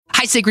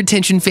Hi, Sacred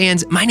Tension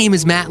fans. My name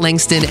is Matt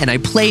Langston, and I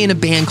play in a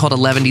band called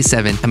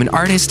 11D7. I'm an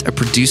artist, a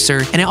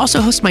producer, and I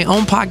also host my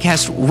own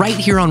podcast right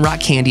here on Rock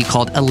Candy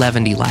called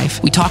 11D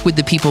Life. We talk with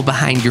the people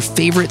behind your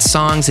favorite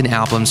songs and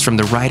albums, from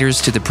the writers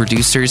to the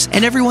producers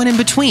and everyone in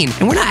between.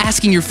 And we're not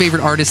asking your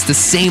favorite artists the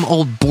same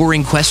old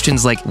boring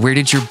questions like, where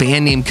did your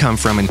band name come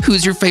from and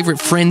who's your favorite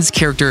Friends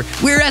character?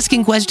 We're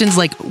asking questions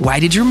like, why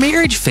did your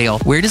marriage fail?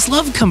 Where does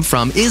love come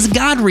from? Is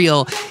God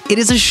real? It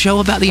is a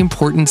show about the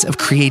importance of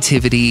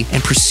creativity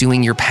and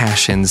pursuing your passions,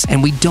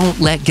 and we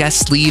don't let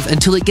guests leave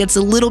until it gets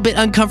a little bit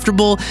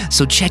uncomfortable,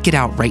 so check it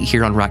out right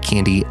here on Rock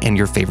Candy and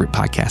your favorite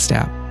podcast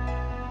app.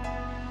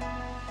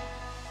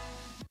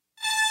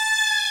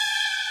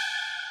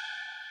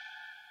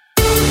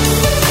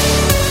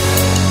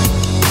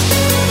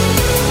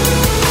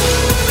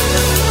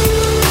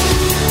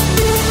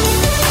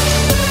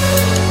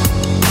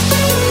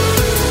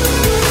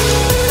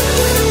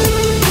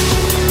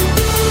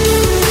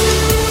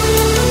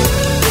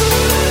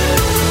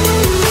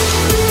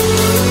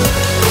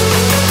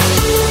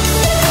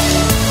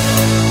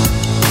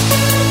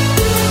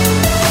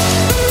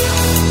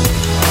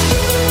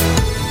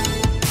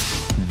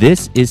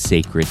 This is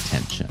Sacred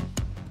Tension,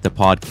 the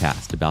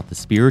podcast about the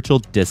spiritual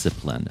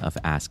discipline of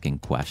asking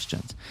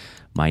questions.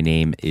 My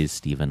name is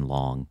Stephen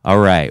Long. All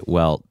right,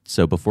 well,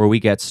 so before we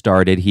get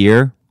started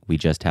here, we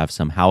just have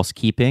some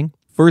housekeeping.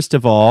 First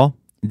of all,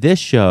 this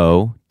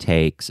show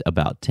takes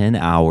about 10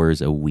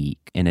 hours a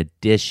week in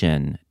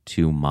addition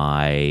to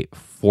my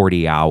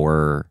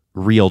 40-hour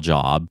real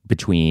job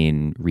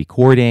between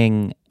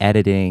recording,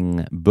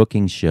 editing,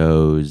 booking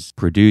shows,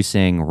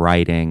 producing,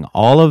 writing.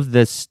 All of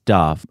this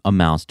stuff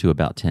amounts to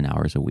about 10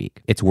 hours a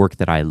week. It's work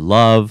that I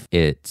love.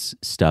 It's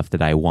stuff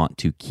that I want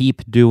to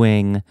keep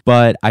doing,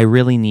 but I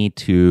really need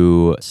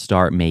to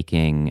start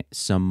making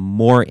some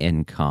more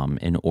income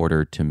in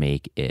order to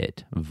make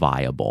it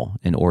viable,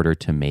 in order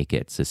to make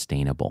it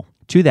sustainable.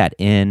 To that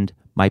end,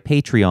 my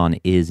Patreon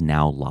is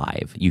now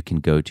live. You can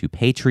go to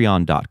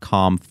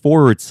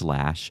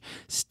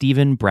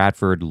patreon.com/Stephen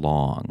Bradford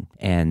Long.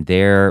 And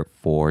there,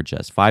 for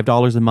just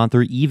 $5 a month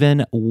or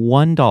even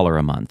 $1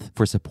 a month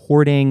for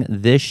supporting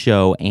this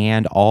show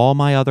and all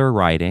my other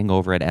writing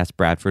over at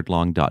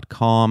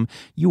sbradfordlong.com,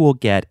 you will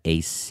get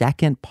a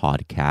second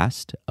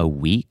podcast a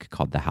week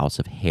called The House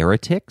of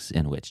Heretics,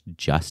 in which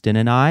Justin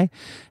and I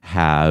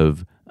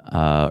have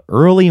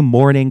early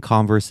morning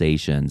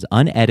conversations,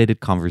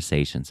 unedited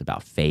conversations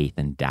about faith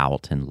and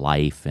doubt and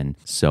life and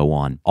so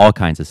on, all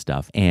kinds of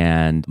stuff.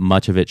 And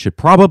much of it should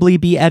probably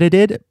be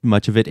edited.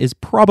 Much of it is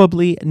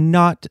probably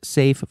not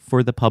safe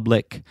for the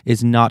public,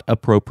 is not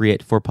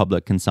appropriate for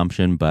public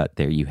consumption, but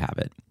there you have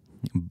it.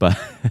 But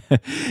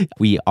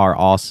we are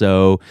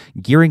also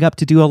gearing up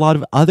to do a lot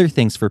of other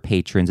things for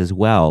patrons as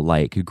well,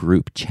 like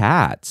group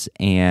chats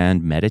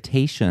and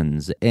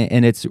meditations.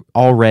 And it's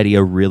already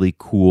a really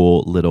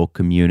cool little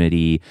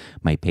community.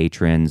 My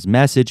patrons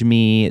message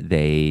me.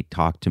 They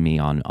talk to me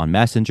on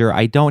Messenger.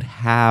 I don't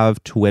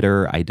have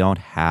Twitter. I don't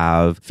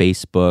have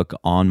Facebook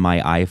on my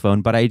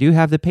iPhone, but I do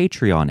have the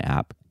Patreon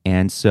app.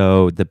 And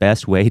so the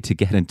best way to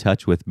get in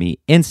touch with me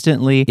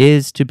instantly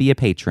is to be a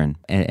patron.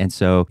 And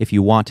so if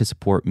you want to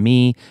support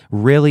me,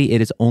 really it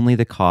is only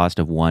the cost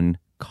of one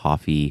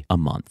coffee a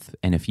month.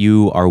 And if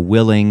you are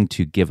willing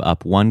to give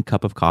up 1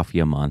 cup of coffee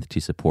a month to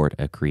support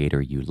a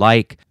creator you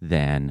like,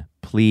 then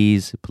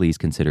please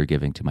consider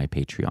giving to my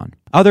Patreon.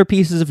 Other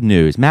pieces of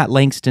news. Matt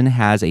Langston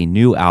has a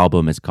new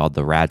album. It's called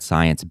The Rad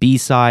Science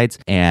B-Sides,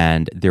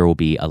 and there will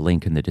be a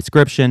link in the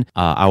description.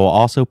 I will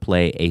also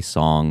play a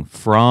song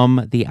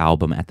from the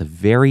album at the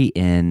very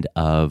end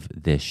of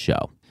this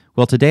show.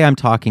 Well, today I'm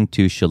talking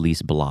to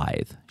Shalise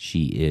Blythe.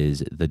 She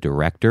is the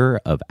director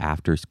of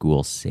After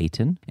School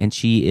Satan, and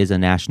she is a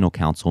national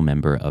council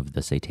member of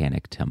the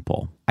Satanic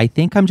Temple. I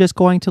think I'm just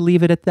going to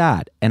leave it at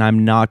that, and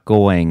I'm not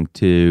going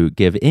to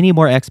give any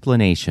more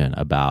explanation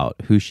about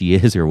who she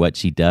is or what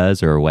she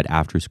does or what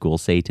After School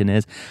Satan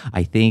is.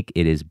 I think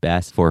it is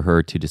best for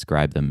her to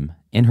describe them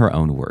in her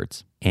own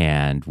words.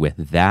 And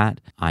with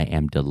that, I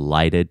am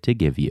delighted to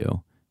give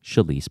you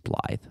Shalise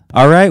Blythe.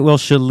 All right, well,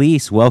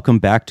 Shalise, welcome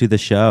back to the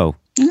show.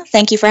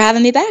 Thank you for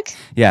having me back.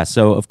 Yeah,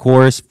 so of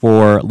course,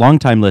 for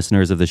longtime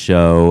listeners of the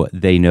show,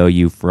 they know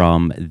you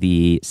from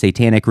the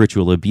Satanic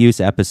Ritual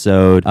Abuse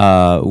episode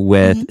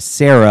with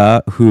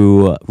Sarah,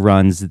 who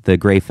runs the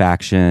Grey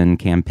Faction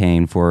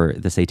campaign for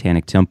the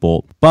Satanic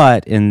Temple.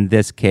 But in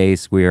this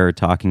case, we are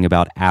talking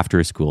about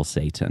After School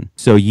Satan.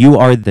 So you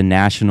are the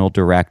national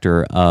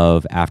director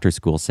of After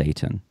School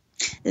Satan.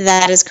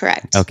 That is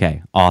correct.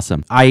 Okay,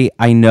 awesome. I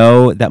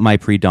know that my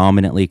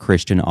predominantly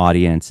Christian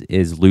audience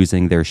is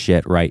losing their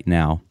shit right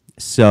now.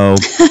 So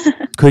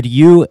could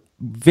you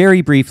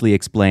very briefly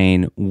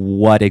explain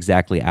what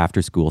exactly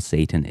After School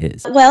Satan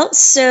is? Well,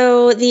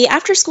 so the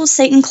After School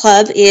Satan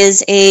Club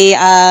is a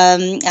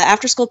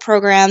after-school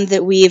program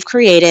that we've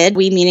created,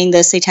 we meaning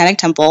the Satanic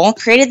Temple,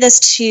 created this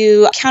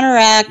to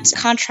counteract,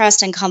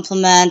 contrast, and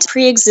complement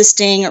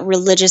pre-existing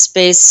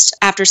religious-based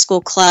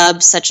after-school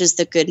clubs such as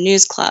the Good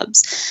News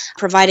Clubs,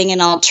 providing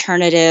an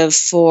alternative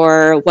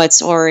for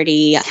what's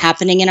already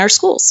happening in our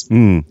schools.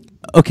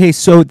 Okay,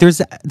 so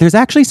there's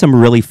actually some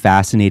really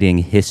fascinating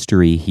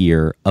history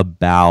here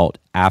about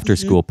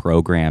after-school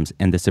programs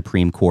and the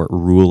Supreme Court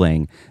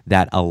ruling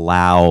that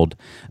allowed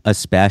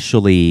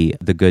especially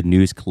the Good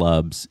News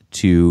Clubs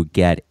to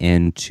get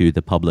into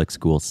the public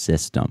school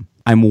system.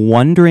 I'm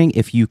wondering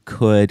if you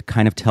could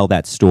kind of tell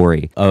that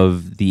story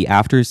of the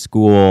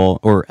after-school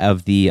or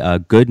of the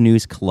Good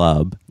News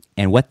Club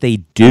and what they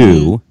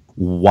do,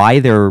 why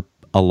they're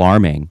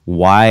alarming,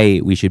 why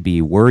we should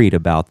be worried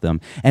about them,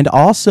 and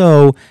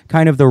also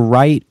kind of the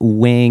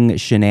right-wing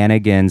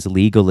shenanigans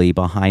legally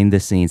behind the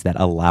scenes that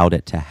allowed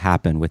it to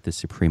happen with the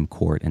Supreme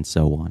Court and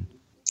so on.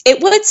 It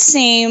would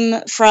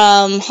seem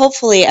from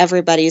hopefully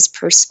everybody's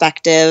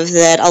perspective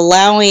that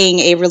allowing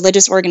a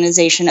religious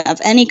organization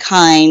of any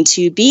kind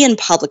to be in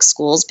public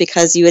schools,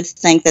 because you would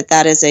think that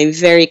that is a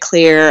very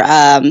clear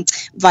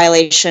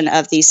violation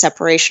of the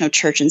separation of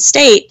church and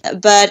state.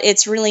 But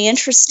it's really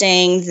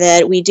interesting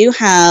that we do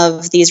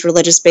have these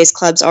religious-based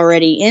clubs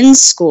already in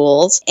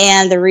schools.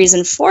 And the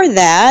reason for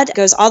that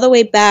goes all the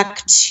way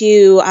back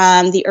to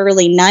the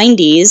early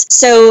 90s.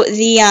 So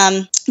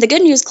the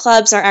Good News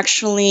Clubs are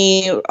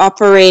actually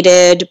operated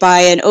by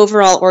an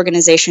overall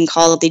organization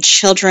called the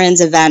Children's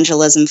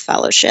Evangelism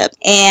Fellowship.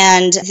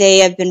 And they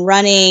have been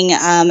running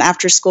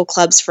after-school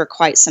clubs for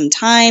quite some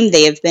time.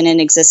 They have been in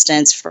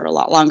existence for a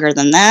lot longer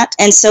than that.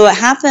 And so what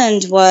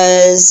happened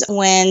was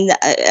when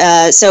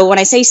I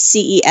say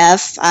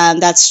CEF,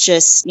 that's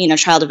just,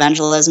 Child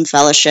Evangelism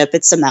Fellowship.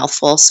 It's a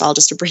mouthful, so I'll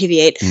just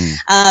abbreviate.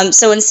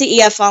 So when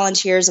CEF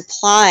volunteers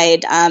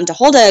applied to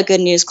hold a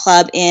Good News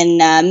Club in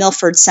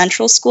Milford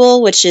Central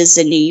School, which is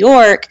in New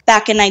York,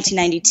 back in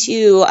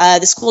 1992,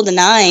 the school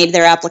denied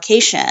their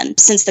application,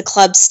 since the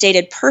club's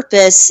stated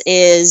purpose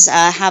is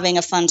having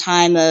a fun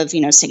time of,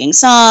 singing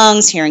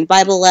songs, hearing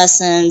Bible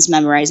lessons,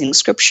 memorizing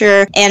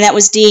scripture, and that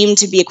was deemed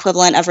to be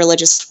equivalent of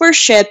religious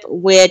worship,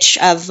 which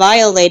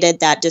violated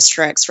that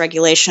district's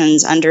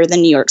regulations under the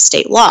New York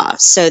state law.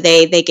 So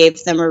they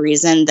gave them a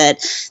reason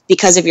that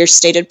because of your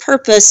stated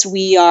purpose,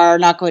 we are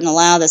not going to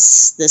allow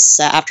this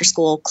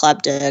after-school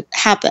club to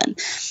happen.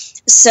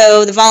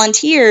 So the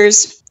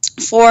volunteers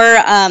for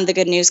the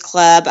Good News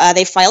Club,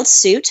 they filed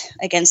suit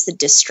against the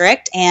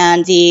district,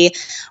 and the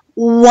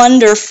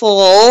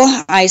wonderful,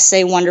 I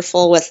say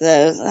wonderful with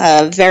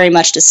very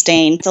much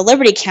disdain, the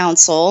Liberty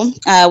Counsel,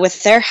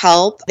 with their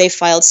help, they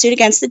filed suit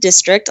against the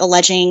district,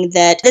 alleging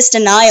that this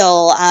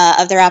denial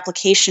of their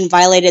application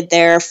violated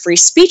their free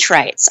speech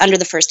rights under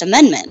the First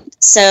Amendment.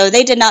 So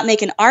they did not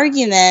make an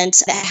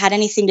argument that had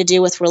anything to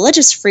do with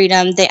religious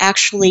freedom. They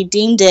actually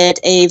deemed it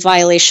a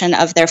violation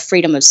of their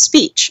freedom of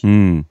speech.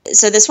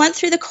 So this went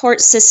through the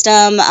court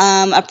system.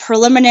 A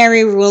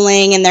preliminary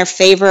ruling in their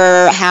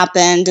favor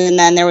happened, and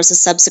then there was a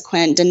subsequent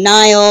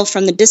denial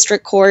from the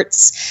district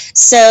courts.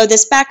 So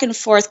this back and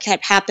forth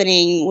kept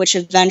happening, which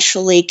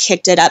eventually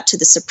kicked it up to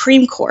the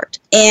Supreme Court.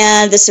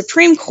 And the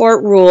Supreme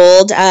Court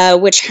ruled,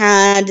 which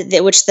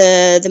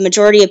the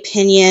majority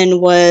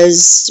opinion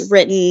was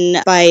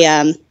written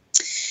by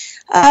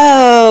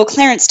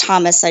Clarence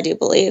Thomas, I do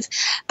believe.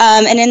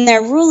 And in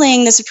their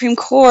ruling, the Supreme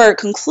Court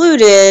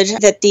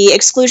concluded that the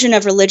exclusion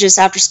of religious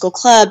after-school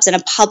clubs in a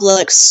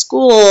public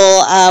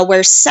school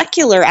where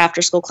secular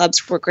after-school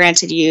clubs were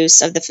granted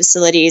use of the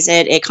facilities,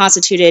 it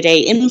constituted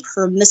a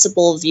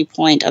impermissible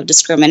viewpoint of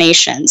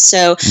discrimination.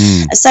 So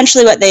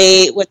essentially what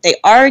they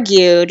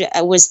argued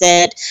was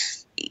that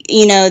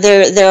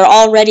there are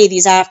already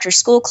these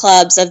after-school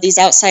clubs of these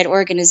outside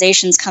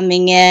organizations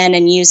coming in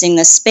and using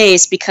the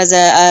space because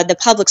the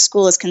public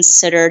school is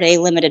considered a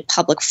limited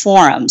public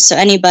forum. So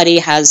anybody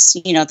has,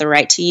 the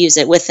right to use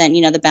it within,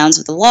 the bounds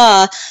of the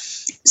law.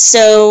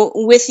 So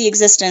with the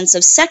existence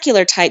of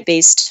secular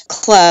type-based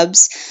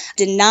clubs,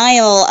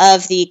 denial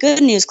of the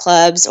Good News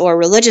Clubs or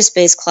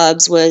religious-based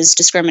clubs was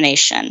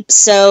discrimination.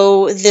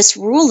 So this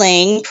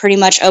ruling pretty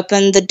much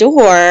opened the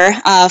door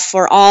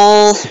for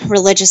all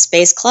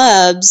religious-based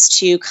clubs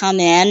to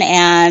come in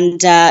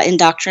and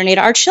indoctrinate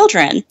our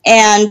children.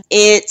 And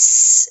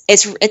it's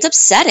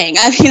upsetting.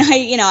 I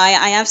mean,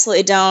 I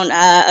absolutely don't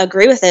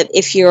agree with it.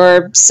 If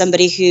you're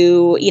somebody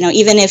who,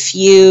 even if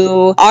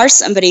you are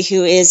somebody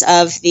who is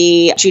of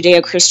the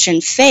Judeo-Christian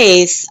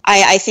faith,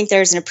 I think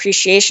there's an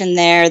appreciation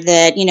there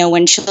that,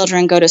 when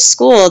children go to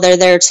school, they're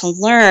there to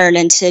learn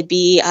and to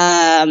be,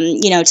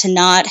 to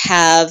not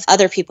have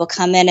other people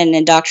come in and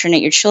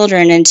indoctrinate your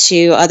children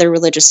into other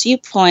religious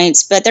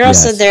viewpoints, but they're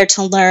also there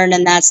to learn,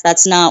 and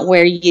that's not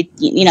where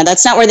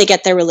that's not where they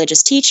get their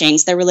religious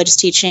teachings. Their religious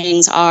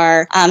teachings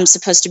are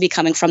supposed to be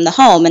coming from the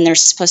home, and they're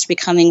supposed to be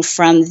coming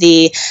from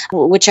the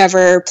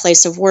whichever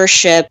place of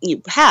worship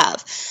you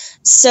have.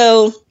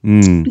 So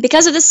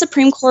Because of the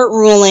Supreme Court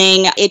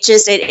ruling,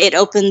 it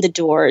opened the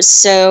doors.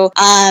 So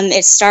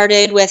it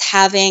started with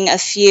having a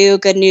few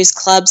Good News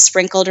clubs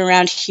sprinkled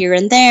around here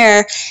and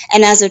there.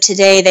 And as of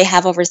today, they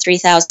have over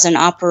 3,000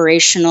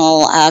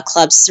 operational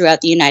clubs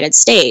throughout the United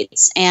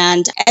States.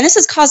 And this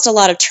has caused a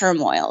lot of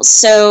turmoil.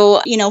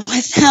 So,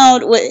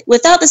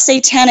 without the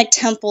Satanic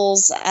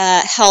Temple's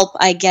help,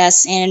 I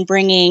guess, in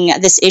bringing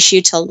this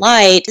issue to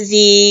light,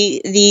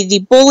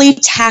 the bully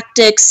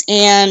tactics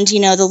and,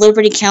 the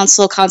Liberty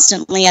Counsel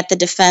constantly at the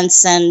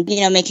defense and,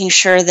 making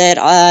sure that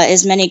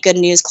as many Good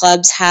News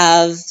clubs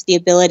have the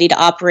ability to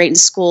operate in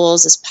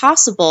schools as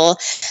possible,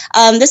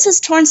 this has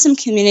torn some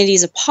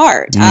communities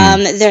apart.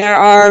 There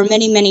are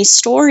many, many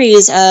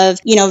stories of,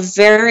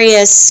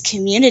 various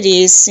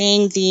communities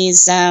seeing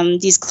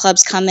these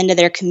clubs come into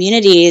their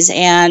communities,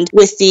 and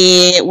with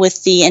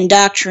the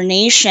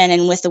indoctrination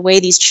and with the way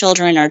these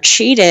children are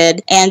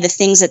treated and the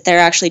things that they're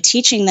actually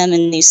teaching them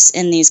in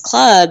these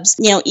clubs,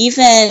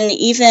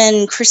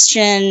 even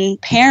Christian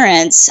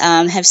parents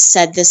have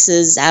said this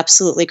is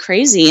absolutely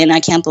crazy, and I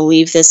can't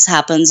believe this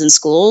happens in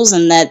schools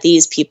and that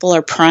these people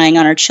are prying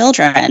on our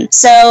children.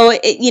 So,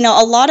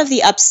 a lot of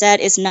the upset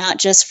is not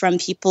just from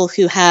people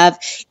who have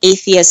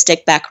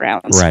atheistic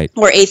backgrounds, right,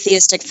 or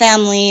atheistic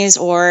families,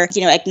 or,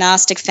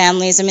 agnostic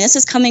families. I mean, this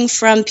is coming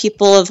from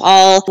people of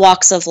all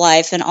walks of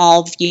life and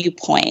all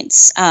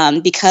viewpoints,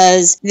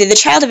 because the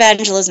Child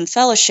Evangelism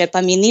Fellowship,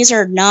 I mean, these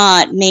are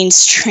not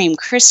mainstream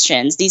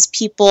Christians. These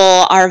people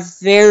are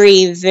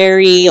very,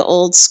 very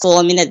old school.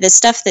 I mean, the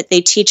stuff that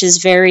they teach is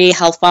very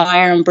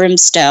hellfire and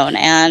brimstone,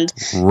 and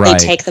they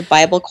take the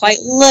Bible quite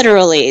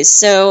literally.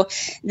 So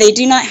they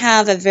do not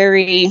have a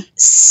very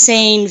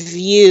sane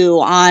view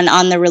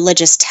on the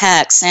religious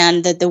texts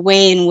and the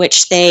way in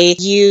which they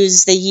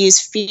use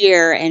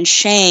fear and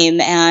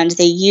shame, and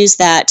they use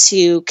that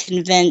to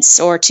convince,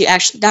 or to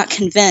actually not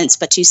convince,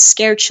 but to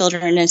scare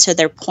children into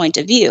their point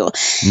of view.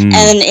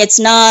 And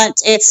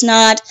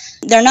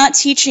they're not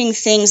teaching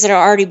things that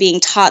are already being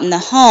taught in the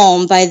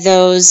home by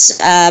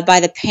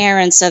the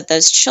parents of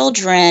those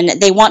children.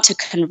 They want to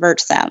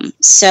convert them.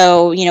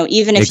 So,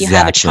 even if you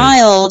have a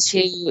child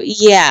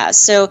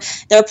so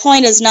their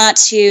point is not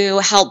to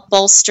help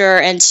bolster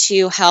and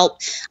to help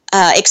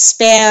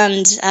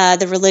expand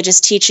the religious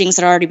teachings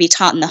that are already be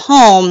taught in the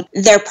home.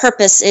 Their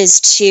purpose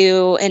is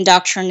to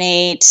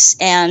indoctrinate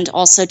and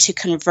also to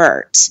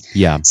convert.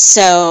 Yeah.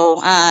 So,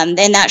 and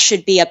that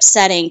should be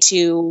upsetting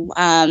to,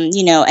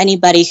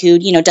 anybody who,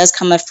 does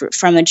come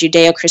from a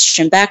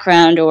Judeo-Christian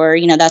background, or,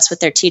 that's what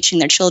they're teaching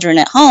their children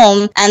at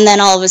home. And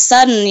then all of a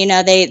sudden,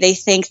 they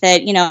think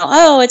that,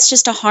 it's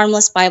just a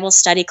harmless Bible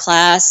study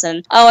class.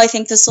 And, I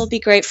think this will be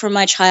great for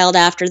my child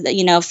after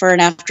for an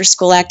after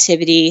school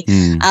activity.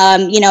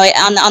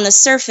 On the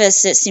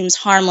surface, it seems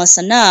harmless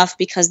enough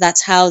because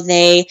that's how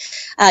they,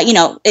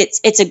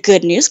 it's a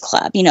Good News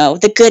club.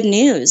 The good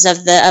news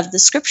of the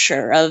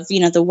Scripture, of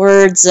the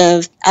words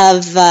of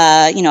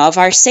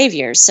our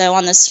Savior. So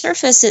on the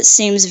surface, it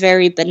seems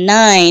very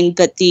benign,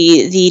 but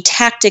the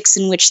tactics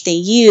in which they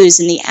use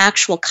and the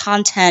actual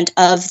content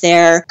of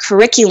their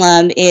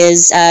curriculum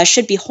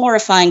should be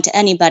horrifying to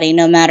anybody,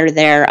 no matter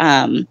their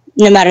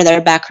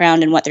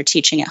background and what they're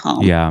teaching at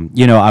home. Yeah.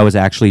 I was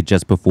actually,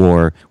 just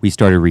before we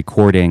started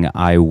recording,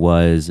 I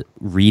was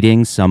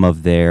reading some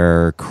of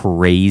their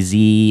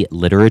crazy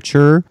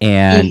literature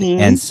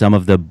and some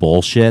of the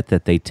bullshit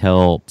that they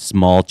tell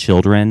small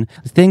children.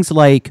 Things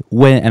like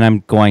and I'm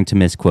going to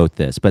misquote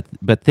this, but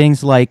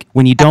things like,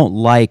 when you don't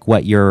like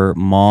what your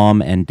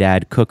mom and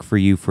dad cook for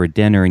you for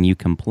dinner and you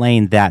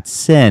complain, that's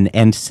sin,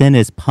 and sin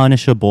is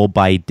punishable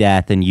by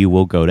death, and you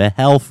will go to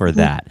hell for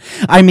that.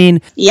 I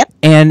mean, yep.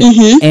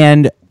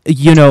 And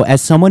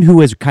as someone who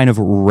was kind of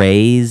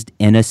raised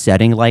in a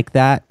setting like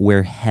that,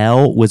 where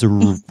hell was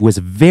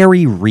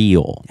very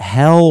real,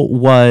 hell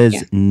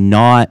was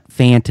not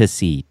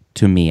fantasy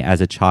to me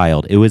as a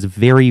child. It was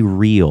very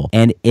real,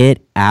 and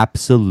it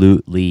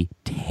absolutely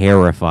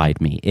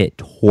terrified me. It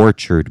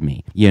tortured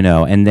me,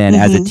 and then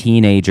as a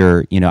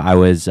teenager, I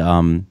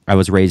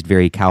was raised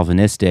very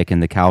Calvinistic,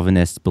 and the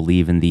Calvinists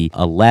believe in the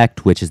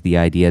elect, which is the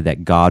idea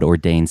that God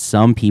ordains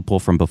some people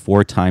from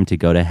before time to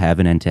go to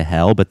heaven and to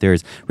hell, but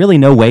there's really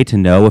no way to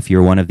know if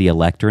you're one of the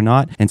elect or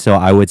not. And so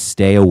I would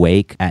stay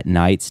awake at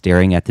night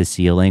staring at the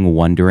ceiling,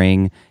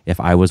 wondering if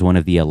I was one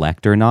of the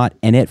elect or not,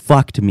 and it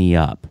fucked me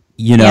up.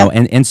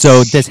 And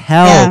so this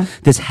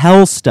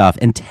hell stuff,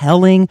 and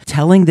telling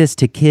this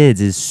to kids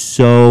is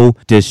so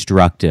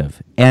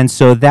destructive. And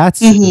so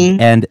that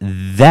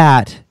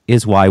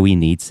is why we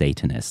need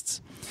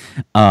Satanists.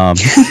 And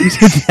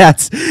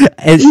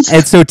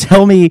so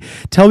tell me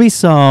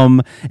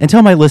some, and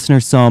tell my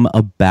listeners some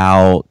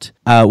about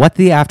what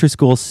the After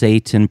School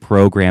Satan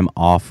program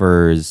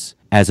offers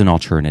as an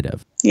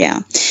alternative. Yeah.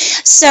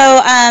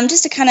 So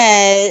just to kind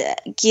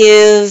of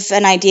give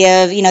an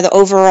idea of, the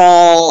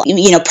overall,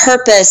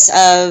 purpose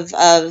of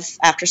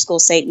After School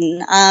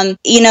Satan,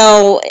 we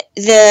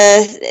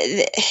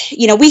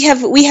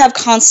have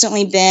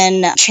constantly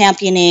been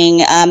championing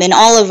in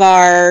all of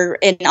our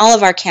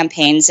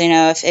campaigns.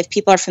 If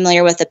people are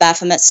familiar with the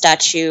Baphomet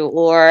statue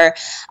or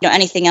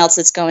anything else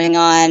that's going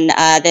on,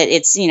 that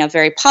it's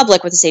very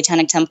public with the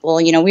Satanic Temple.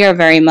 We are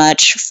very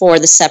much for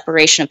the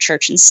separation of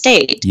church and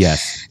state.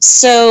 Yes.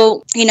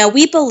 So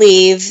we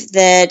believe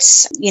that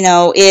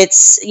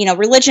it's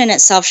religion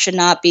itself should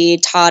not be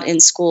taught in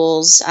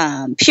schools.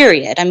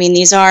 Period. I mean,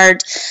 these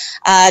aren't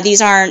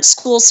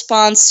school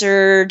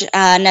sponsored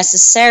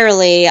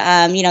necessarily.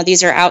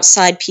 These are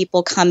outside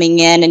people coming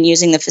in and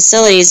using the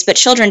facilities, but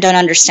children don't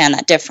understand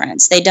that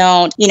difference. They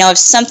don't, if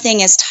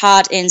something is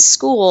taught in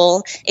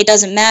school, it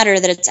doesn't matter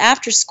that it's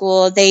after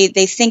school. They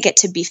think it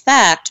to be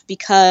fact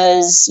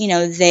because,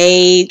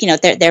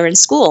 they're in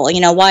school,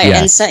 why?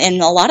 Yes.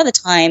 And a lot of the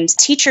times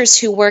teachers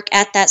who work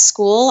at that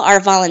school are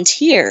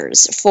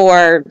volunteers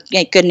for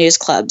Good News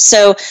Club.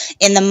 So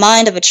in the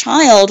mind of a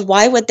child,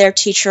 why would their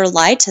teacher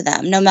lie to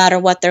them, no matter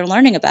what they're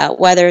learning about,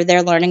 whether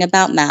they're learning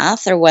about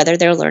math or whether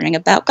they're learning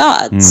about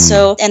God?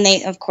 So, and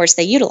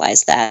they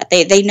utilize that.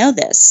 They know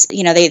this.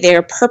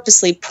 They're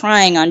purposely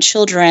prying on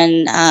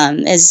children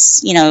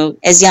as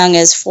young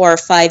as 4 or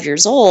 5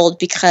 years old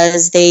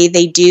because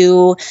they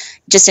do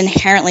just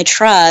inherently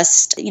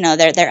trust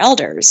their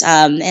elders,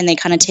 and they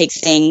kind of take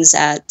things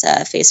at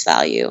face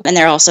value, and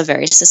they're also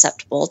very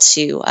susceptible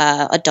to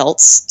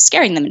adults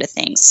scaring them into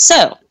things.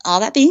 So all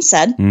that being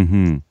said,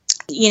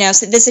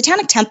 so the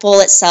Satanic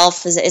Temple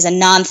itself is a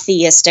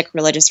non-theistic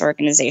religious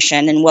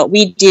organization. And what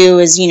we do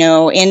is,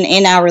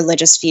 in our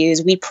religious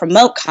views, we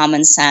promote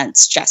common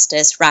sense,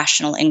 justice,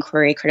 rational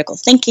inquiry, critical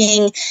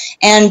thinking,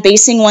 and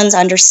basing one's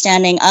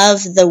understanding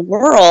of the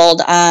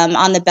world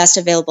on the best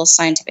available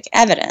scientific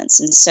evidence.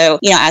 And so,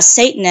 as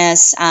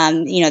Satanists,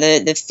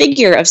 the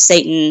figure of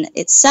Satan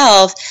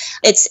itself,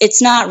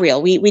 it's not real.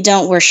 We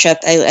don't worship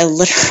a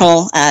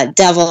literal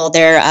devil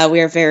there. We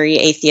are very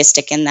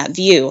atheistic in that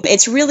view.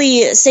 It's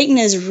really, Satan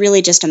is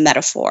really just a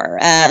metaphor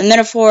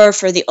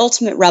for the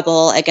ultimate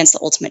rebel against the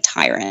ultimate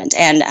tyrant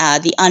and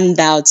the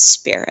unbowed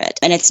spirit.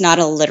 And it's not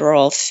a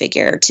literal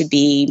figure to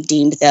be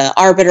deemed the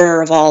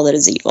arbiter of all that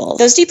is evil.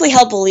 Those deeply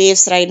held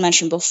beliefs that I had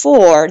mentioned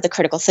before, the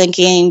critical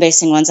thinking,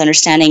 basing one's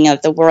understanding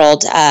of the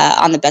world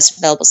on the best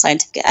available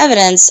scientific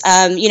evidence,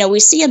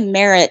 we see a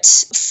merit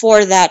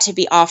for that to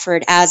be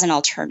offered as an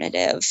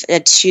alternative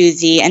to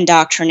the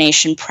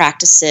indoctrination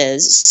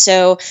practices.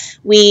 So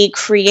we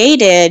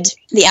created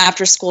the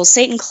After School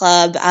Satan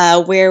Club,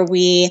 where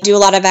we do a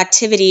lot of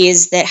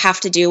activities that have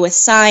to do with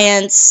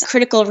science,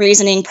 critical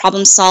reasoning,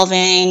 problem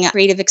solving,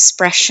 creative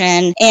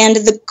expression. And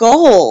the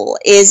goal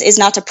is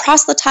not to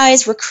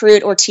proselytize,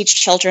 recruit, or teach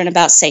children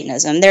about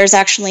Satanism. There's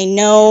actually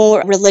no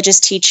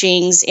religious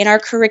teachings in our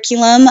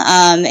curriculum,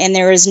 and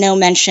there is no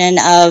mention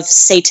of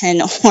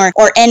Satan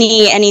or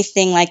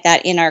anything like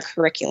that in our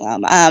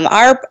curriculum.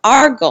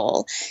 Our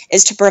goal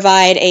is to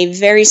provide a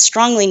very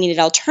strongly needed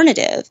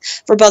alternative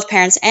for both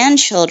parents and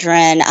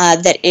children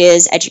that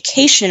is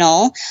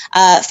educational,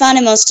 fun,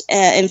 and most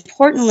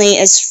importantly,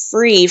 is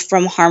free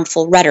from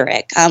harmful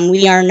rhetoric.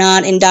 We are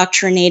not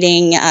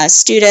indoctrinating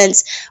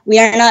students. We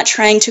are not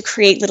trying to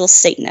create little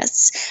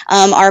Satanists.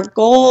 Our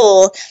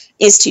goal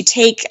is to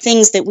take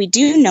things that we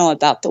do know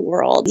about the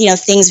world,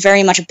 things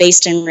very much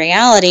based in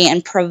reality,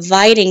 and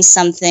providing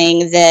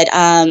something that,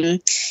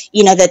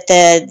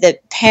 that the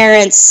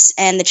parents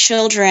and the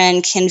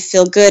children can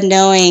feel good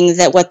knowing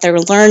that what they're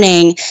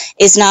learning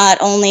is not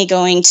only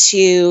going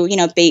to,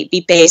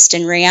 be based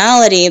in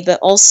reality, but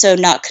also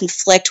not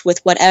conflict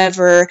with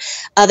whatever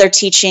other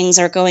teachings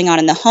are going on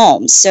in the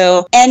home.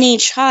 So any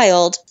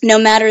child, no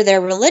matter their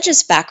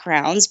religious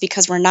backgrounds,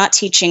 because we're not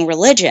teaching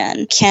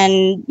religion,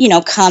 can,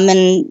 come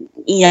and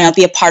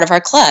be a part of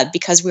our club,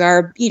 because we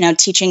are,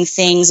 teaching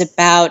things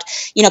about,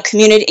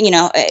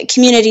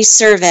 community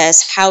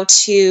service, how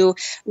to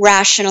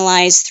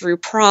rationalize through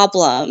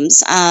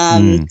problems,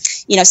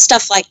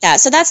 stuff like that.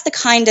 So that's the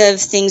kind of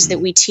things that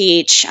we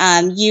teach,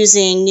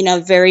 using,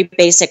 very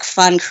basic,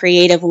 fun,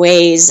 creative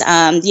ways,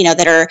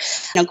 that are,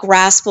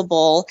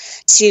 graspable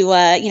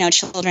to,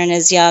 children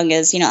as young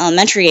as,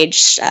 elementary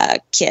age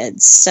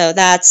kids. So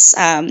that's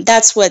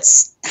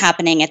what's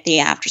happening at the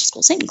After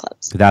School Satan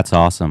Clubs. That's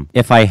awesome.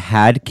 If I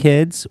had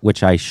kids,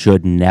 which I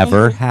should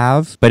never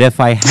have, but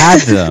if I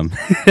had them,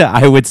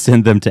 I would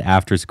send them to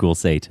After School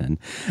Satan.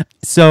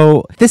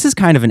 So this is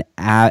kind of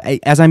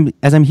as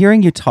I'm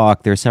hearing you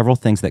talk, there are several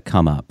things that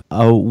come up.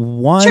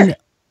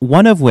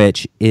 One of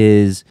which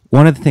is,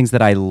 one of the things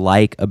that I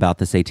like about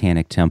the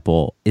Satanic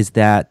Temple is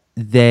that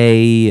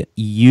they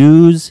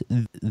use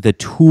the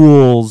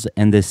tools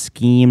and the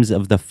schemes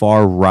of the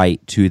far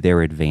right to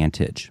their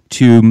advantage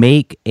to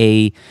make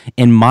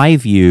in my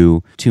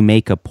view, to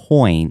make a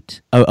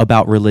point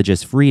about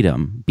religious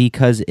freedom,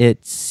 because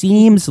it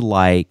seems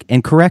like,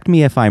 and correct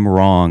me if I'm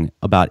wrong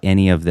about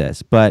any of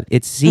this, but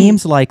it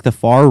seems like the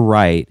far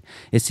right,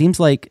 it seems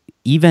like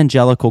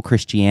evangelical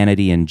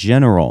Christianity in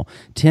general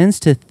tends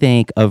to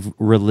think of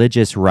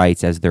religious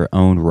rights as their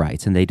own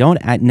rights, and they don't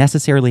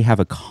necessarily have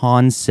a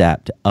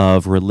concept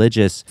of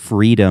religious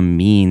freedom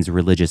means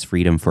religious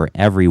freedom for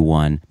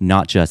everyone,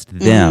 not just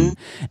them.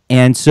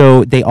 And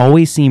so they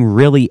always seem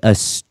really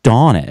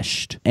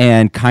astonished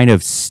and kind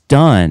of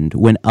stunned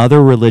when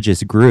other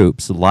religious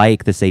groups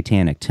like the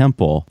Satanic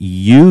Temple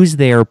use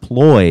their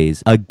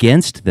ploys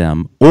against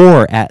them,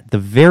 or at the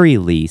very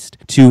least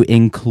to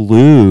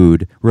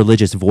include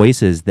religious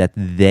voices that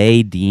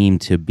they deem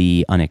to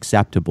be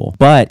unacceptable.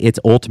 But it's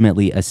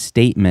ultimately a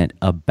statement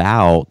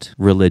about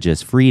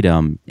religious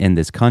freedom in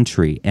this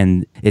country,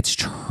 and it's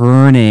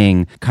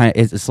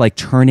it's like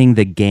turning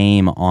the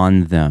game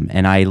on them.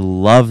 And I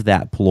love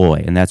that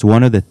ploy, and that's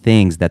one of the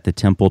things that the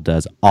temple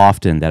does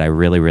often that I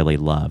really, really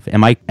love.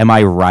 Am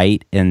I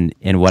right in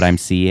what I'm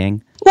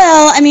seeing?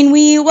 Well, I mean,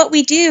 what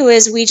we do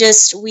is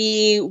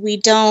we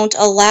don't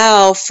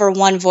allow for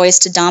one voice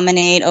to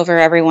dominate over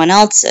everyone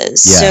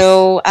else's. Yes.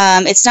 So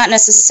it's not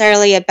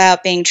necessarily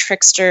about being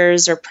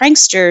tricksters or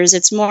pranksters.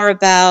 It's more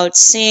about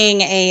seeing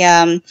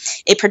a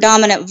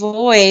predominant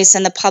voice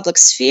in the public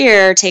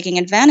sphere, taking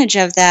advantage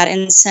of that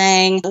and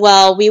saying,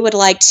 well, we would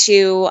like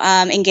to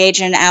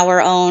engage in our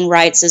own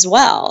rights as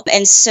well.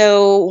 And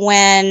so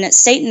when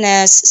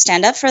Satanists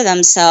stand up for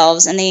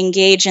themselves and they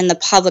engage in the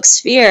public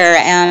sphere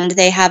and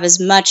they have as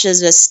much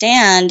as a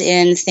stand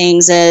in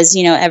things as,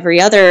 every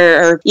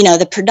other, or,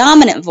 the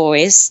predominant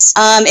voice,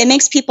 it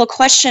makes people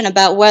question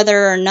about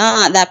whether or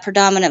not that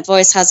predominant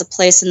voice has a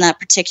place in that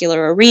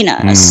particular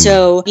arena.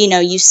 So,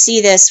 you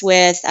see this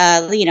with,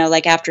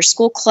 like after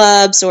school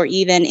clubs, or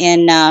even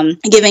in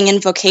giving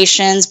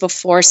invocations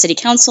before city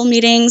council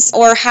meetings,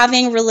 or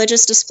having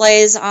religious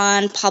displays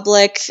on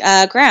public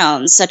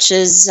grounds, such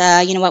as,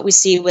 what we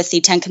see with the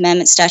Ten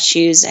Commandment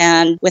statues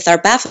and with our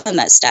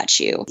Baphomet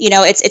statue.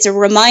 It's a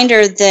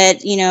reminder that,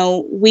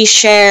 we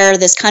share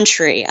this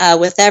country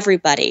with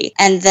everybody,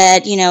 and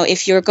that,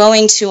 if you're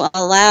going to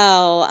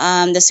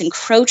allow this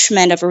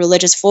encroachment of a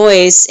religious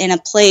voice in a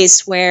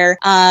place where,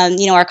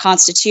 our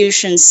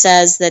Constitution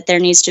says that there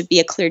needs to be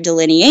a clear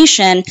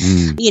delineation,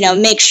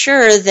 make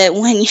sure that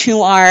when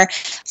you are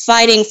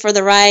fighting for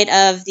the right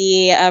of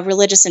the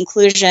religious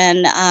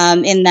inclusion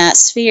in that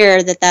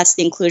sphere, that's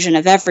the inclusion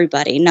of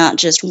everybody, not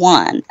just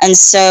one. And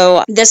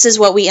so this is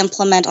what we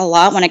implement a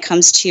lot when it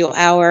comes to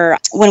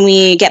when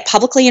we get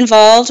publicly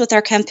involved with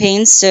our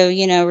campaigns. So,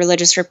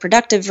 religious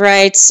reproductive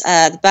rights,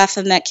 the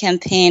Baphomet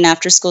campaign,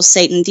 After School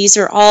Satan, these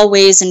are all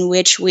ways in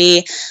which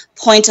we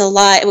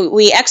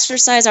we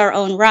exercise our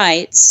own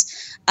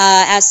rights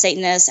as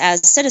Satanists,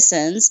 as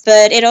citizens,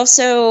 but it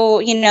also,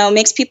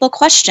 makes people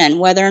question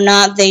whether or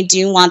not they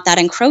do want that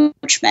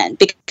encroachment,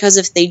 because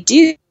if they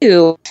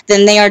do,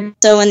 then they are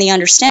so in the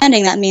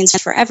understanding that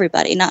means for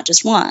everybody, not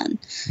just one.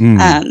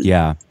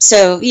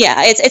 So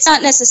it's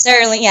not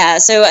necessarily,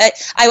 so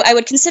I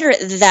would consider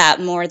it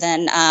that more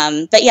than,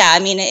 but yeah, I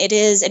mean, it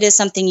is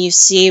something you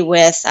see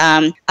with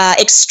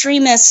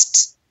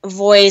extremist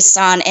voice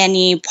on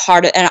any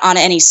on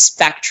any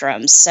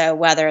spectrum. So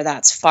whether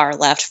that's far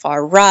left,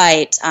 far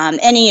right,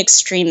 any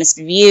extremist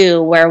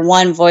view where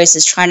one voice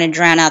is trying to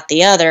drown out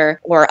the other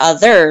or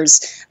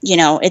others,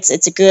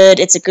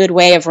 it's a good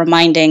way of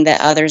reminding that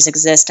others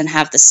exist and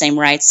have the same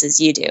rights as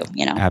you do.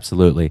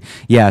 Absolutely,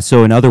 yeah.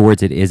 So in other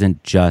words, it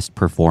isn't just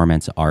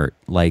performance art.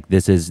 Like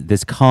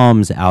this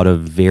comes out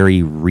of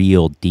very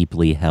real,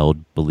 deeply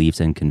held beliefs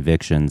and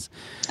convictions.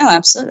 Oh,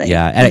 absolutely.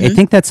 Yeah, and I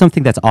think that's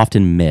something that's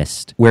often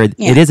missed, where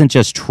it isn't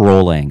just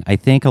trolling. I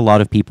think a lot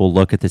of people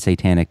look at the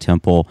Satanic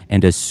Temple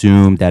and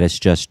assume that it's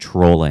just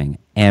trolling.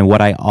 And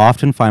what I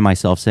often find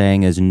myself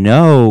saying is,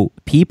 no,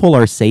 people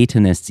are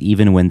Satanists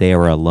even when they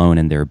are alone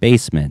in their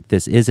basement.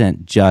 This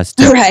isn't just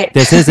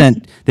this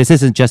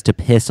isn't just to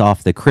piss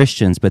off the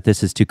Christians, but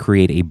this is to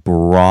create a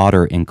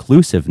broader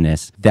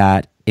inclusiveness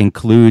that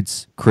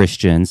includes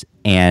Christians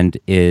and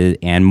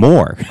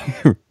more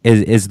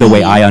is the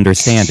way I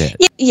understand it.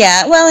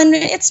 Yeah, well, and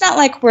it's not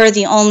like we're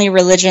the only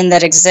religion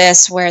that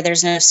exists where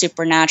there's no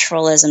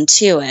supernaturalism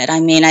to it. I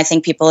mean, I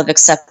think people have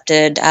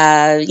accepted,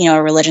 a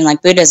religion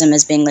like Buddhism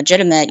as being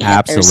legitimate,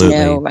 yet there's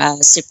no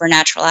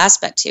supernatural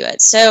aspect to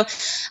it. So,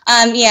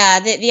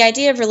 the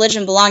idea of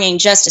religion belonging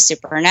just to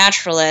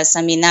supernaturalists,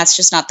 I mean, that's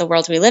just not the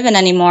world we live in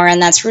anymore,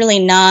 and that's really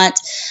not,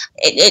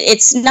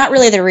 it's not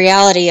really the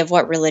reality of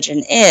what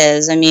religion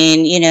is. I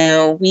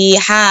mean, we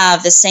have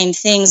the same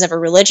things of a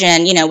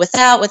religion,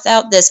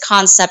 without this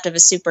concept of a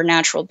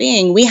supernatural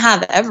being. We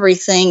have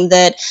everything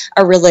that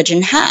a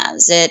religion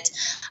has. It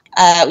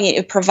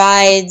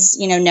provides,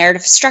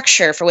 narrative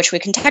structure for which we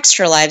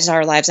contextualize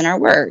our lives and our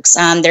works.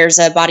 There's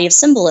a body of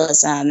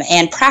symbolism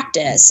and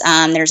practice.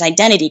 There's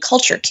identity,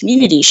 culture,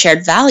 community,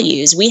 shared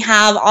values. We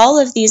have all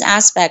of these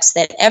aspects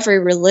that every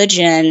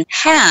religion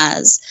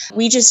has.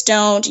 We just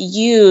don't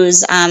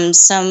use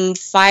some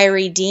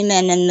fiery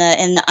demon in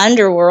the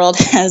underworld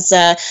as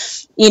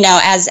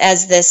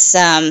this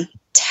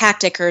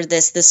tactic or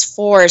this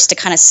force to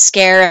kind of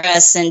scare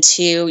us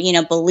into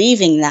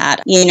believing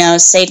that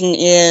Satan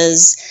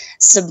is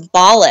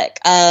symbolic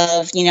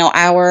of,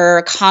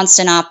 our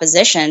constant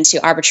opposition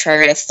to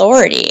arbitrary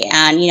authority,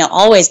 and,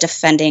 always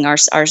defending our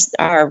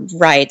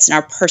rights and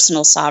our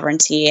personal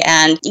sovereignty.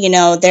 And,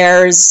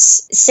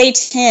 there's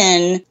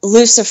Satan,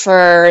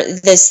 Lucifer,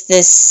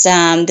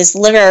 this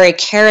literary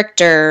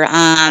character,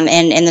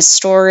 in the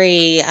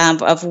story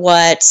of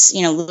what,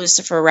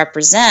 Lucifer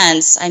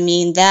represents. I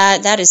mean,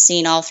 that is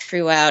seen all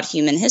throughout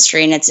human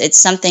history, and it's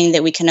something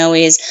that we can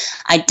always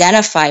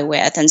identify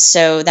with. And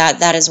so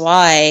that is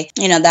why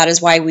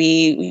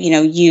we,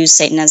 use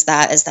Satan as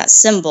that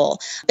symbol.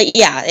 But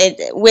yeah,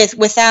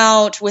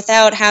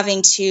 without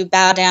having to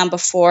bow down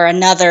before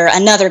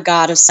another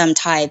god of some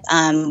type,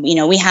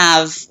 we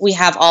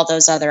have all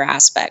those other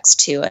aspects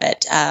to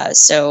it.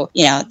 So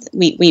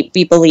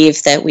we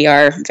believe that we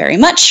are very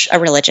much a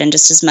religion,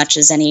 just as much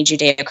as any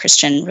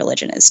Judeo-Christian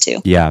religion is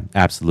too. Yeah,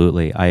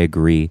 absolutely. I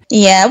agree.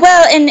 Yeah,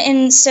 well,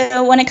 and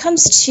so when it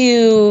comes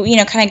to,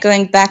 kind of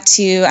going back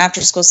to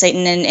After School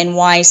Satan and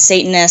why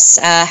Satanists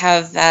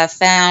have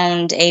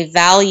found a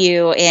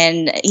value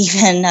in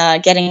even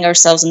getting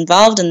ourselves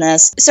involved in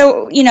this.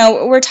 So,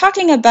 we're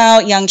talking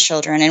about young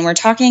children, and we're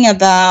talking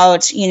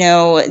about,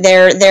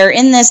 they're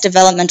in this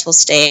developmental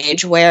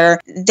stage where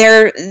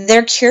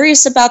they're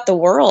curious about the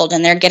world,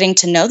 and they're getting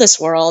to know this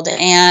world,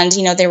 and,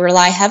 they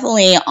rely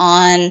heavily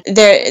on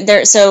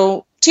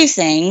so two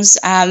things.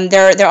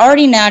 They're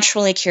already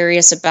naturally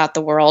curious about the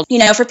world.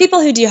 For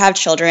people who do have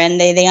children,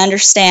 they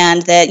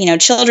understand that,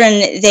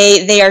 children,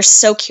 they are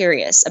so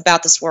curious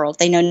about this world.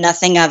 They know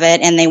nothing of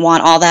it, and they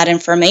want all that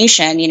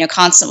information,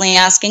 constantly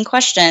asking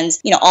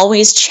questions,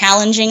 always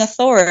challenging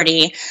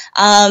authority.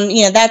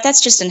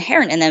 That's just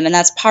inherent in them, and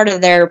that's part of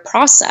their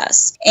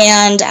process.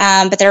 And,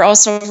 but they're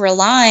also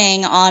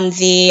relying on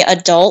the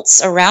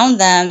adults around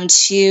them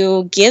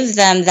to give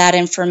them that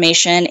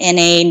information in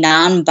a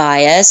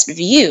non-biased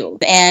view.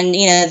 And,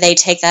 they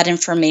take that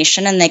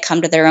information and they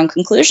come to their own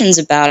conclusions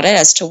about it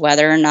as to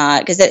whether or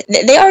not, because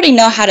they already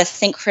know how to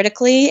think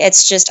critically.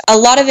 It's just a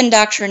lot of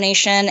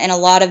indoctrination and a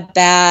lot of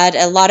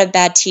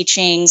bad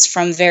teachings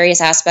from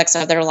various aspects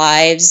of their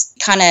lives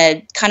kind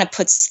of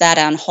puts that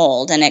on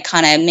hold, and it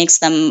kind of makes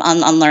them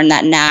unlearn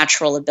that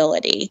natural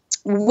ability.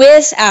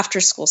 With After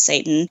School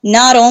Satan,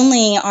 not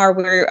only are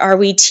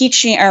we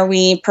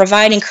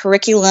providing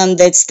curriculum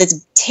that's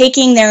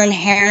taking their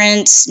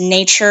inherent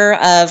nature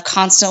of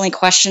constantly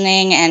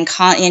questioning and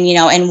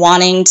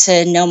wanting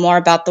to know more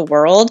about the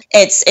world.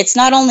 It's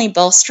not only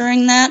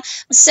bolstering that,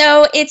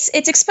 so it's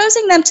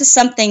exposing them to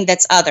something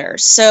that's other.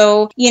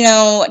 So,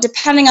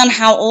 depending on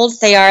how old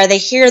they are, they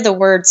hear the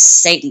word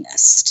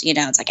Satanist.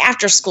 It's like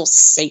After School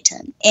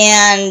Satan,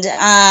 and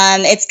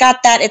it's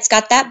got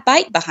that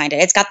bite behind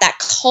it. It's got that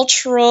cultural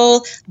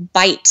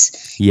bite.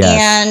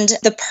 Yes. And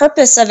the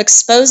purpose of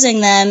exposing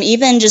them,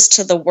 even just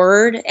to the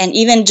word, and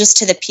even just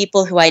to the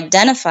people who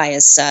identify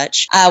as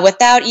such,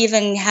 without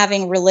even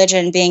having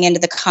religion being into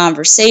the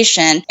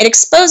conversation, it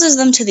exposes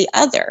them to the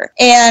other.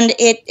 And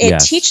it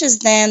yes. teaches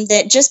them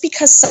that just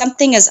because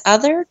something is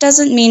other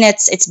doesn't mean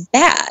it's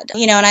bad.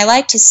 And I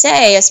like to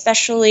say,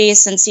 especially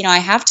since, I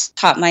have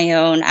taught my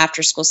own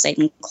After School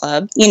Satan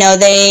Club,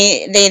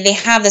 they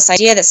have this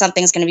idea that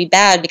something's going to be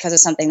bad because of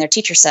something their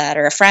teacher said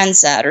or a friend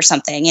said or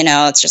something.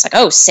 It's just like,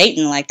 oh,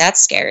 Satan, like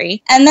that's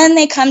scary. And then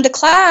they come to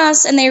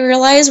class and they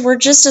realize we're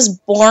just as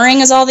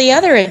boring as all the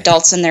other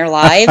adults in their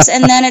lives.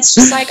 And then it's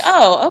just like,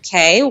 oh,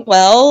 okay,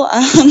 well,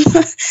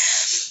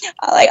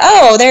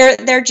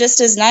 they're just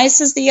as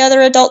nice as the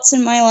other adults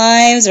in my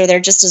lives, or they're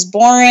just as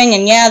boring.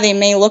 And yeah, they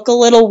may look a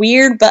little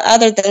weird, but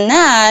other than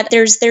that,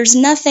 there's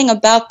nothing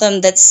about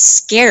them that's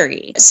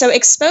scary. So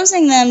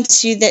exposing them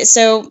to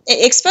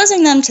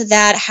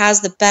that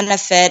has the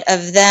benefit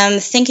of them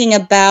thinking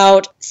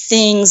about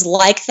things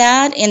like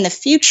that in the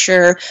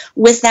future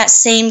with that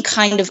same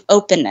kind of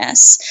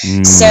openness.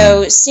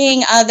 So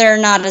seeing other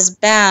not as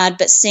bad,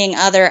 but seeing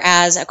other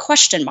as a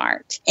question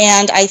mark.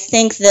 And I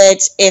think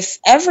that if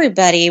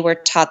everybody were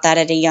taught that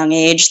at a young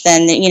age,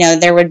 then,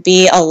 there would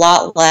be a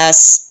lot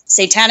less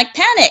satanic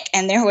panic,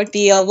 and there would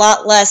be a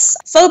lot less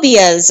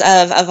phobias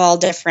of all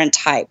different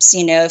types.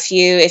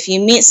 If you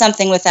meet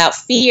something without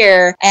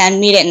fear and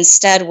meet it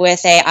instead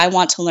with I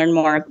want to learn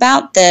more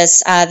about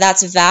this,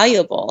 that's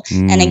valuable.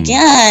 And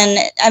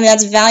again,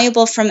 that's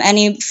valuable for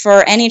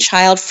any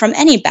child from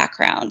any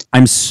background.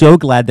 I'm so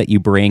glad that you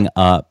bring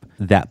up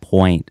that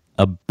point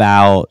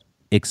about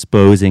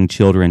exposing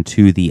children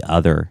to the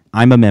other.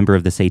 I'm a member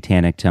of the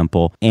Satanic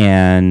Temple,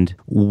 and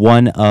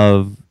one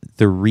of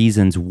the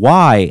reasons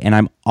why, and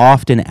I'm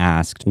often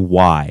asked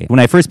why.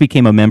 When I first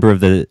became a member of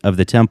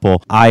the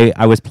temple,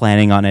 I was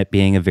planning on it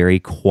being a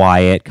very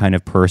quiet, kind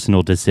of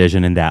personal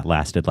decision, and that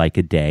lasted like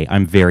a day.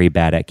 I'm very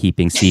bad at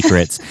keeping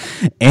secrets.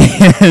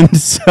 And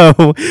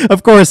so,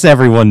 of course,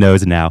 everyone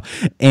knows now.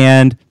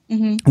 And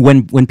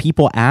when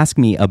people ask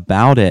me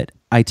about it,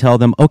 I tell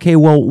them, okay,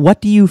 well,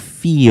 what do you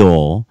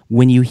feel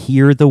when you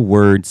hear the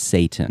word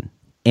Satan?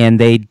 And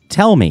they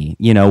tell me,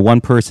 one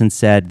person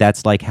said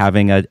that's like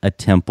having a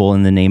temple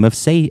in the name of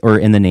or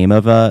in the name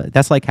of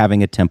that's like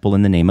having a temple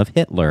in the name of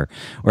Hitler,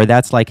 or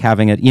that's like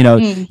having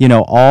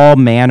all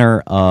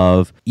manner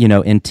of,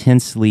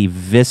 intensely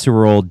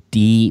visceral,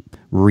 deep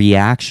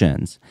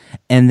reactions.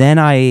 And then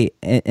I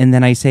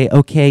say,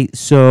 okay,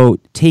 so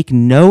take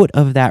note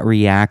of that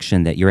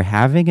reaction that you're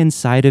having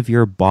inside of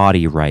your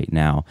body right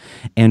now,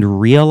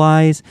 and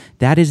realize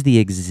that is the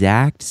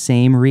exact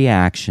same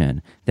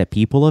reaction that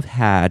people have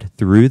had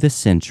through the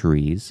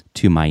centuries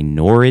to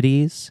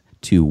minorities,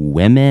 to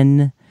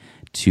women,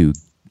 to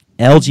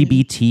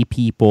LGBT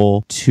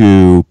people,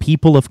 to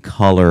people of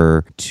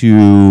color,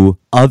 to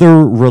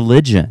other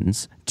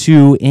religions,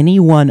 to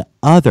anyone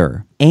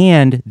other.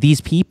 And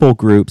these people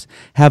groups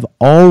have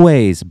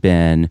always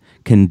been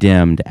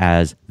condemned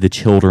as the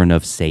children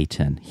of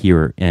Satan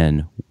here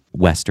in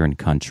Western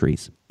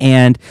countries.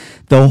 And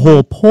the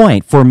whole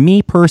point for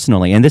me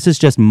personally, and this is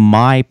just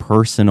my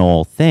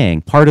personal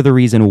thing, part of the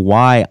reason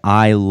why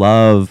I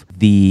love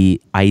the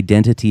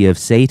identity of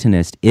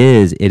Satanist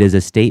is it is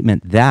a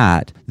statement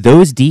that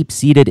those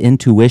deep-seated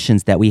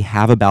intuitions that we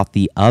have about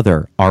the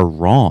other are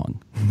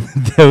wrong.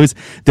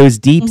 those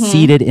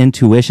deep-seated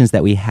intuitions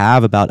that we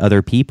have about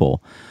other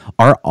people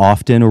are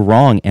often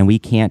wrong, and we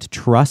can't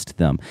trust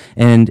them.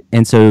 And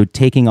so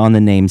taking on the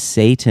name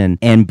Satan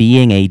and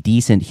being a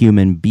decent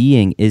human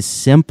being is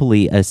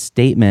simply a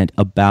statement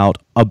about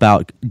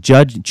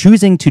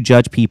choosing to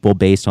judge people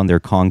based on their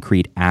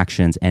concrete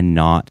actions and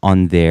not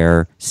on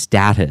their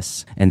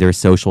status and their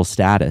social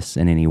status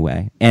in any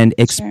way. And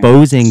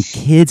exposing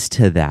kids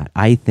to that,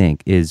 I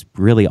think, is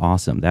really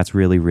awesome. That's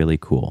really, really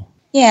cool.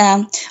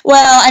 Yeah.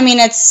 Well, I mean,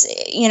 it's,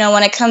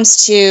 when it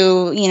comes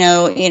to,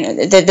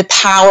 the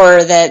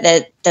power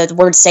that the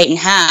word Satan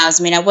has,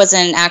 I mean, it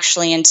wasn't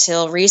actually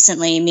until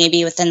recently,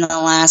 maybe within the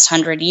last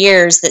 100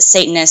 years, that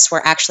Satanists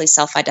were actually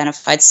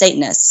self-identified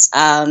Satanists.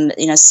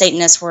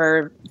 Satanists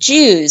were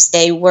Jews.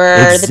 They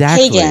were the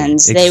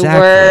pagans. They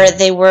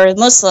were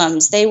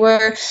Muslims.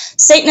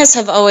 Satanists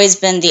have always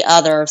been the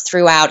other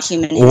throughout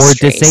human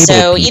history. Or disabled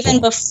so people.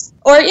 even before.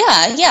 Or the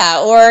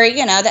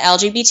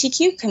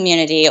LGBTQ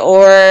community,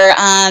 or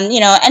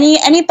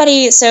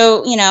anybody.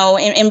 So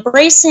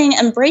embracing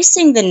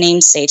the name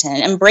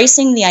Satan,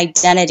 embracing the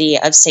identity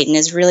of Satan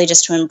is really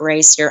just to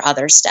embrace your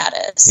other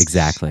status.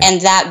 Exactly,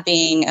 and that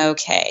being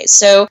okay.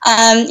 So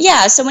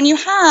so when you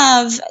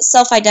have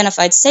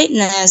self-identified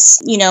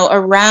Satanists,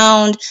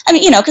 around, I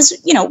mean, because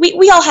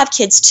we all have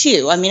kids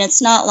too. I mean,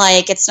 it's not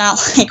like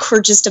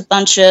we're just a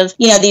bunch of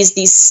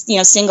these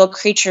single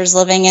creatures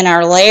living in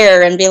our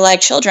lair and be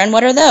like, children,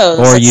 what are those?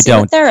 Or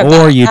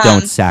you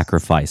don't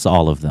sacrifice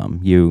all of them.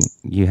 You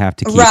have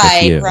to keep a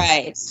few.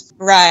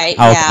 Right.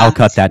 I'll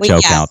cut that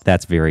joke out.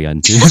 That's very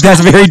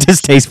that's very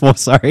distasteful.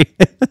 Sorry.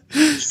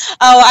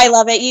 Oh, I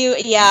love it.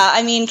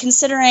 I mean,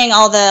 considering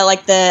all the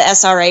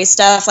SRA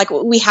stuff,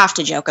 we have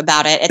to joke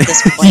about it at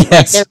this point.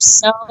 Yes. There's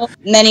so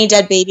many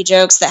dead baby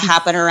jokes that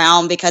happen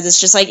around because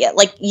it's just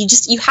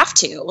you have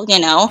to,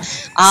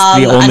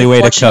 the only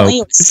way to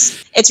cope.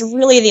 It's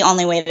really the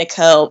only way to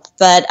cope.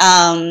 But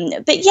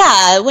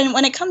yeah,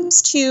 when it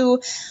comes to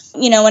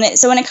when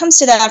it comes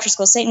to the After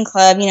School Satan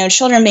Club,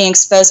 children being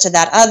exposed to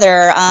that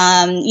other,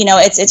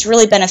 it's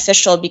really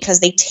beneficial because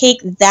they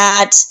take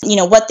that,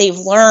 what they've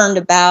learned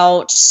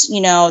about,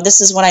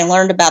 this is what I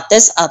learned about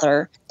this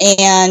other,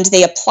 and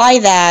they apply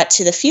that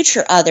to the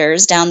future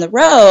others down the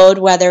road,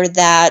 whether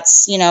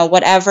that's,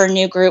 whatever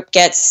new group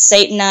gets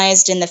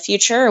Satanized in the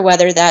future, or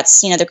whether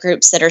that's, the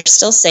groups that are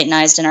still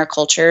Satanized in our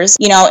cultures,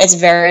 it's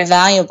very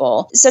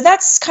valuable. So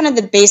that's kind of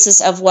the basis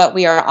of what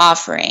we are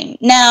offering.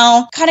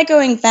 Now, kind of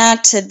going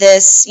back to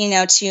this,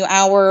 to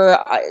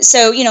our,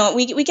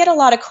 we get a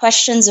lot of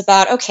questions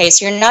about, okay,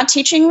 so you're not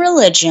teaching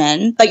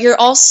religion, but you're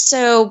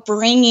also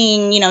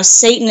bringing,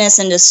 Satanists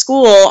into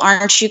school.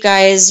 Aren't you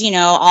guys,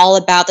 all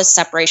about the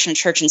separation of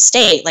church and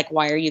state?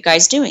 Why are you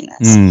guys doing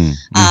this?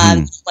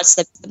 What's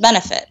the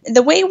benefit?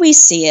 The way we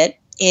see it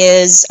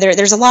is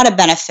there's a lot of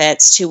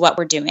benefits to what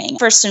we're doing.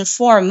 First and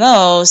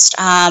foremost,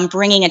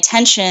 bringing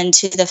attention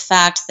to the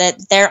fact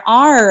that there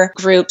are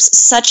groups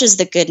such as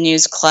the Good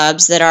News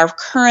Clubs that are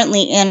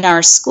currently in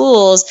our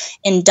schools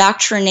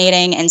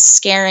indoctrinating and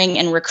scaring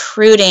and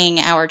recruiting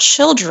our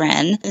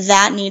children.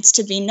 That needs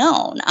to be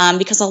known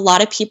because a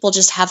lot of people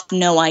just have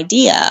no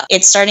idea.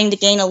 It's starting to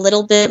gain a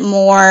little bit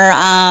more,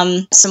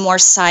 some more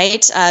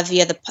sight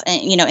via the,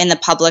 in the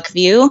public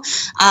view,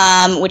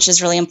 which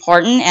is really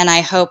important. And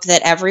I hope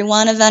that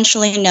everyone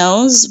eventually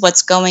knows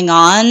what's going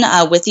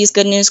on with these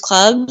Good News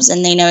Clubs,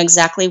 and they know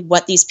exactly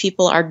what these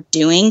people are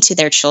doing to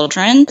their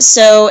children.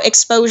 So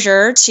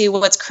exposure to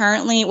what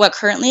currently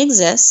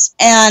exists,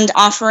 and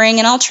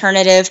offering an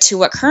alternative to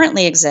what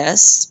currently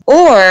exists.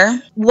 Or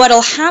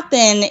what'll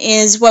happen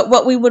is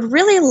what we would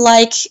really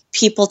like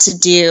people to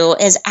do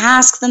is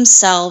ask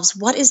themselves,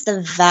 what is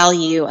the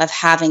value of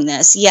having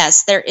this?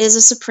 Yes, there is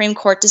a Supreme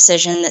Court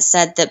decision that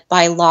said that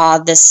by law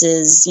this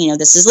is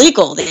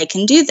legal, they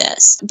can do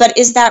this. But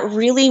is that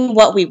really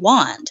what we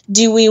want?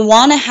 Do we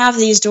want to have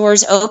these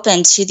doors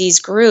open to these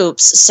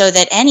groups so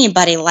that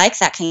anybody like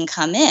that can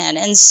come in?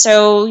 And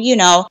so,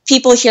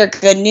 people hear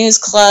good news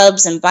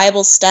clubs and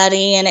Bible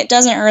study, and it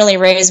doesn't really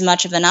raise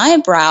much of an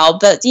eyebrow.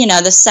 But,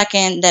 the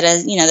second that,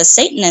 the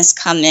Satanists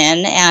come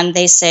in and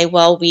they say,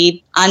 well,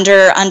 we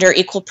under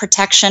equal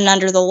protection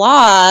under the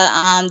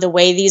law, the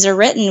way these are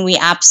written, we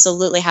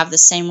absolutely have the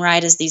same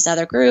right as these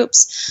other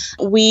groups.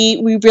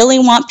 We really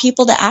want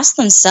people to ask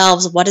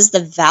themselves, what is the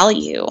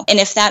value? And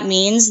if that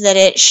means that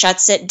it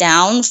shuts it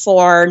down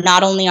for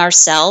not only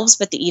ourselves,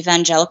 but the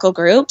evangelical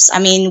groups,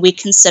 we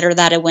consider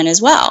that a win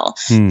as well,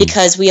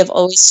 because we have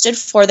always stood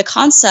for the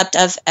concept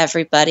of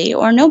everybody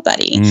or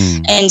nobody.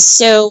 And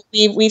so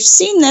we've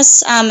seen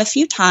this a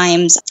few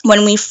times.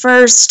 When we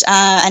first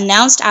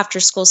announced After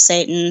School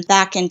Satan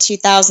back in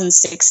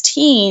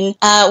 2016,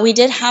 we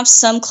did have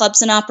some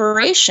clubs in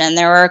operation.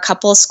 There were a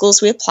couple of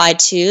schools we applied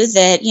to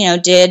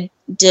that,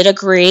 did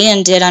agree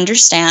and did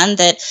understand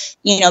that,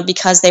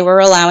 because they were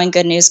allowing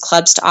good news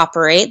clubs to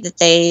operate, that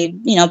they,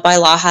 by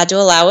law had to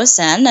allow us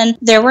in. And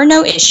there were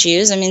no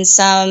issues.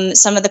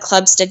 Some of the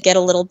clubs did get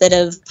a little bit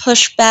of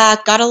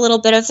pushback, got a little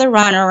bit of the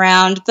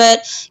runaround,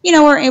 but,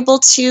 were able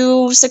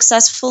to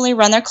successfully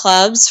run their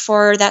clubs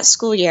for that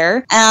school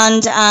year.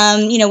 And,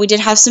 we did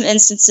have some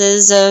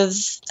instances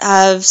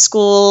of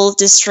school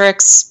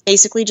districts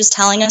basically just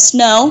telling us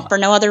no for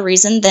no other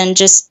reason than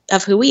just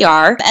of who we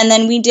are. And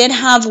then we did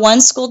have one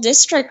school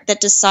district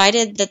that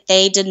decided that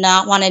they did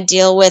not want to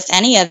deal with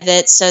any of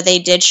it, so they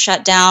did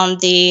shut down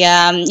the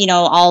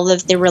all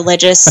of the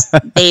religious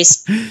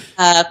based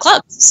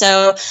clubs.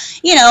 So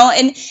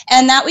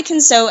and that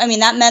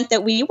that meant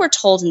that we were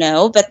told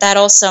no, but that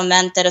also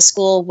meant that a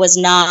school was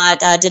not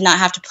did not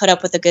have to put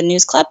up with a good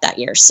news club that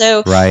year.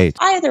 So right.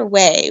 Either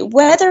way,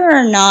 whether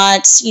or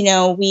not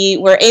we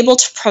were able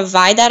to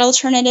provide that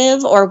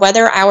alternative, or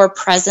whether our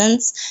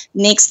presence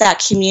makes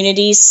that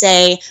community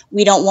say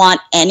we don't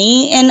want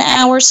any in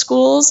our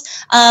schools,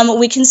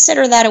 we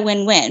consider that a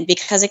win-win,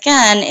 because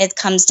again, it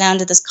comes down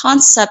to this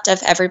concept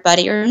of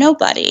everybody or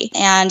nobody.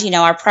 And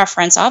our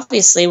preference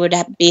obviously would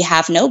be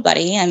have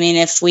nobody.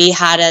 If we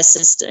had a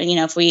system,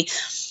 if we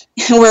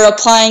were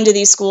applying to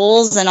these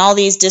schools and all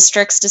these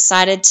districts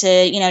decided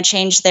to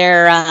change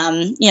their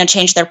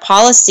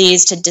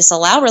policies to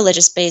disallow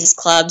religious-based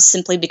clubs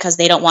simply because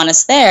they don't want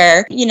us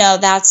there,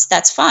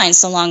 that's fine,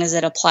 so long as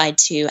it applied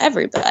to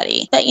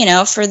everybody. But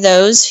for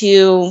those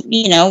who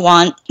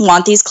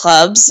want these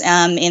clubs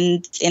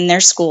in their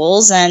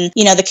schools, and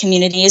the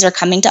communities are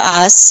coming to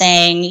us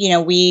saying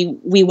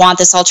we want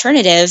this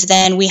alternative,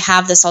 then we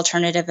have this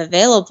alternative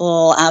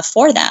available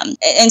for them.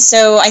 And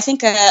so I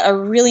think a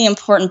really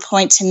important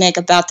point to make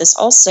about this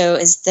also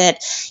is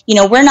that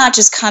we're not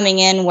just coming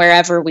in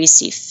wherever we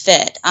see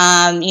fit.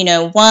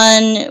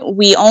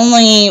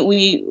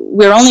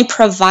 We're only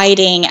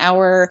providing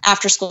our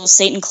After School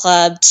Satan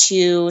Club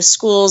to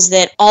schools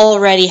that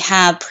already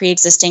have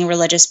pre-existing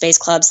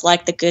religious-based clubs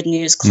like the Good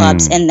News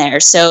clubs in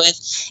there. So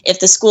if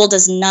the school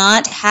does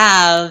not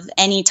have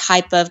any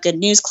type of Good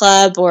News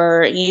club,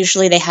 or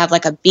usually they have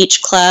like a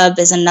beach club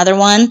is another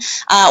one,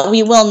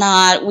 we will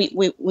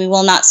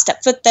not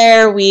step foot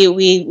there.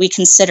 We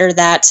consider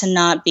that to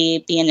not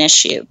be an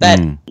issue. But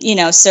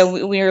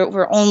so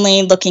we're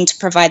only looking to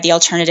provide the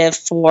alternative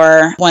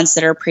for ones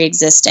that are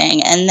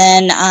pre-existing. And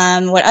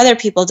then what other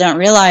people don't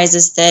realize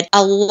is that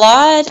a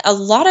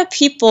lot of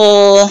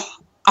people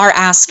are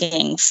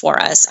asking for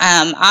us.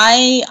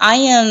 I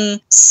am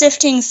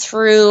sifting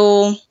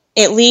through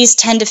at least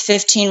 10 to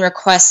 15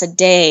 requests a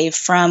day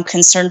from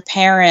concerned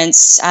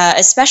parents,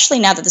 especially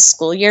now that the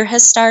school year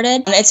has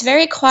started. It's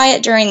very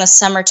quiet during the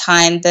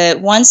summertime,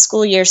 but once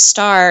school year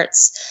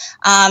starts,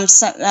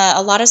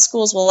 a lot of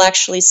schools will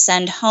actually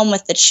send home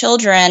with the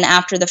children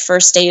after the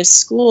first day of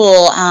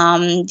school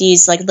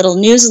these like little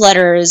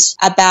newsletters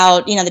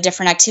about the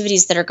different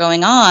activities that are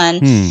going on.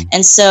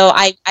 And so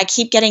I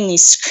keep getting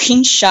these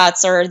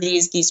screenshots or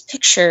these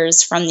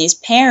pictures from these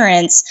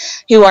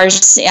parents who are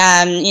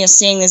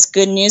seeing this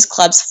Good News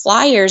Club's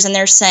flyers, and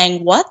they're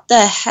saying, what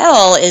the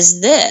hell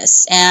is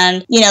this?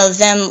 And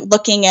them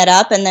looking it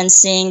up and then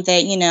seeing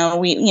that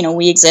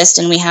we exist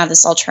and we have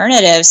this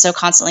alternative, so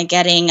constantly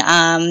getting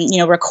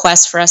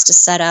requests for us to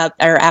set up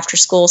our After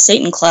School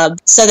Satan Club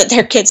so that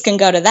their kids can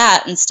go to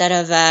that instead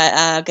of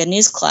a Good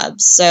News Club.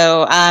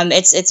 So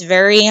it's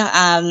very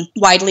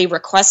widely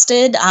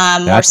requested,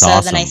 more so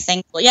awesome. Than I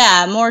think.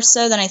 More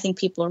so than I think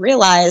people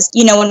realize.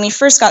 When we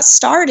first got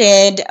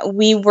started,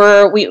 we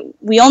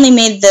only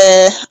made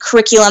the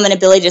curriculum and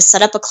ability to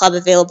set up a club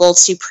available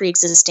to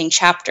pre-existing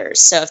chapters.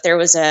 So if there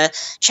was a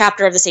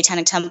chapter of the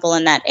Satanic Temple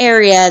in that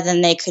area,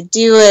 then they could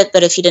do it.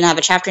 But if you didn't have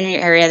a chapter in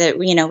your area, that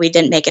we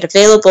didn't make it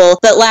available.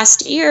 But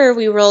last year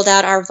we rolled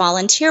out our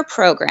volunteer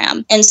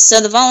program, and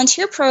so the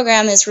volunteer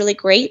program is really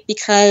great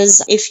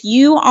because if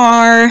you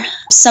are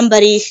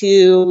somebody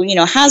who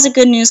has a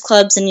Good News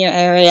clubs in your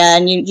area,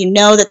 and you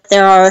know that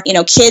there are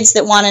kids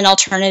that want an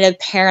alternative,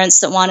 parents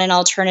that want an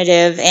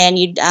alternative, and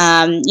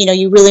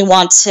you really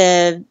want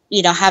to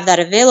have that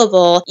available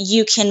available,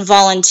 you can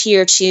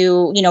volunteer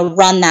to,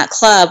 run that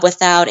club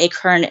without a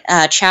current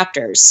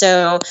chapter.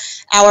 So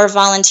our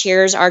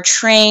volunteers are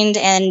trained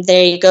and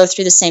they go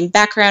through the same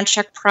background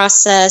check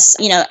process,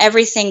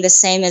 everything the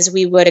same as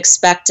we would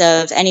expect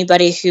of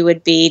anybody who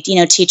would be,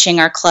 teaching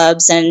our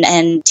clubs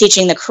and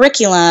teaching the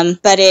curriculum.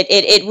 But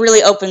it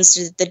really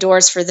opens the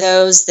doors for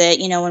those that,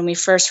 when we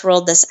first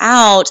rolled this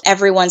out,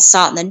 everyone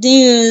saw it in the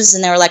news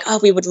and they were like, oh,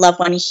 we would love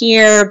one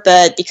here.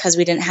 But because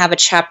we didn't have a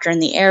chapter in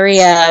the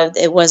area,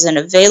 it wasn't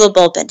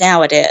available, but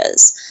now it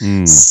is.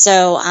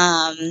 So,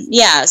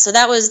 so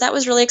that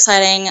was really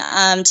exciting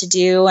to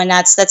do. And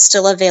that's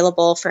still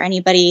available for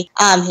anybody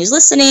who's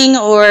listening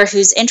or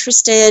who's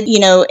interested,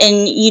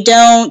 and you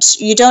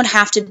don't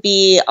have to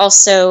be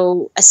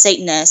also a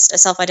Satanist, a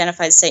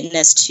self-identified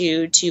Satanist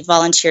to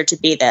volunteer to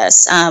be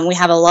this. We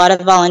have a lot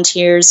of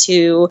volunteers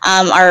who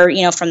are,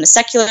 from the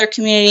secular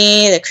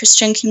community, the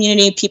Christian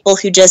community, people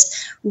who just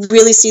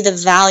really see the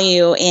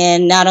value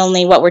in not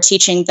only what we're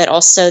teaching, but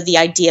also the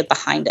idea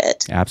behind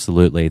it.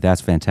 Absolutely.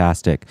 That's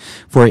fantastic.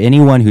 For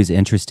anyone who's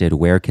interested,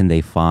 where can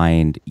they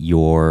find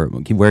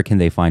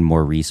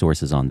more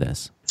resources on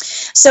this?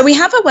 So we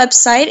have a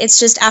website. It's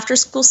just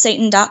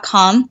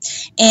afterschoolsatan.com.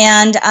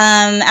 And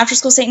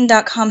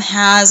afterschoolsatan.com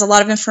has a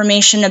lot of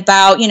information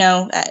about,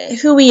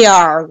 who we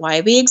are, why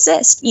we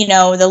exist.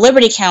 The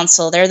Liberty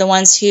Council, they're the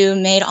ones who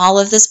made all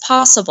of this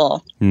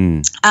possible.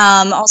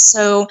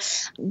 Also,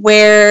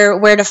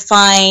 where to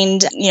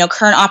find,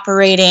 current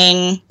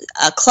operating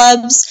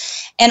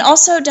clubs, and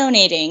also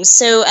donating.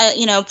 So,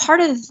 part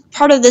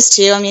of this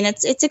too,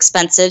 it's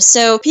expensive.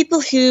 So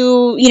people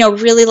who,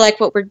 really like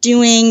what we're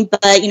doing,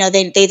 but,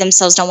 they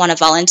themselves don't want to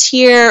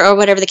volunteer or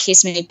whatever the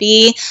case may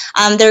be,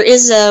 there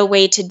is a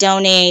way to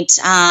donate,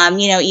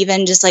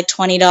 even just like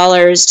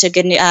 $20 to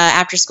Good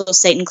After School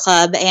Satan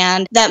Club.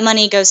 And that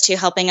money goes to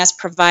helping us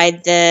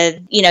provide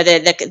the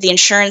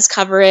insurance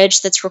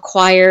coverage that's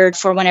required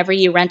for whenever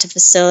you rent a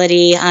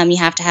facility. You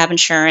have to have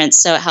insurance,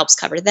 so it helps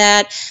cover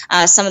that.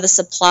 Some of the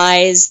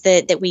supplies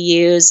that we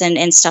use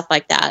and stuff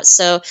like that.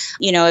 So,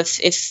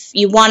 if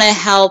you want to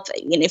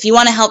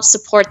help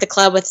support the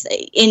club with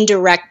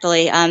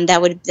indirectly,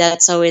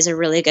 that's always a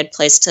really good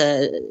place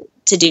to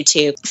do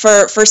too.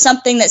 For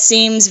something that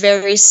seems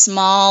very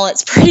small,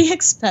 it's pretty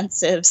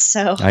expensive.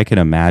 So I can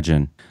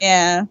imagine.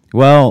 Yeah.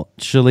 Well,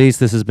 Shalise,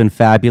 this has been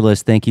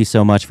fabulous. Thank you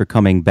so much for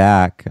coming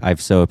back.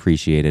 I've so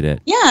appreciated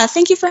it. Yeah,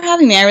 thank you for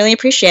having me. I really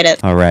appreciate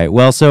it. All right.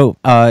 Well, so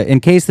in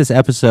case this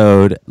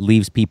episode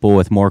leaves people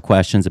with more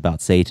questions about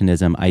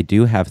Satanism, I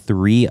do have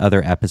 3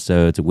 other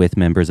episodes with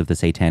members of the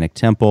Satanic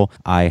Temple.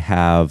 I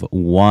have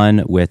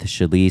one with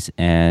Shalise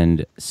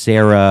and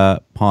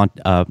Sarah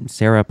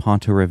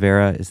Ponte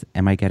Rivera.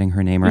 Am I getting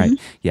her name right?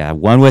 Yeah,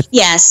 one with...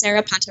 Yeah,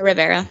 Sarah Ponte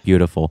Rivera.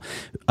 Beautiful.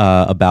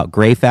 About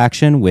Grey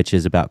Faction, which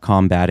is about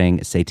combating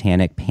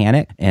satanic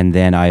panic. And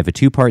then I have a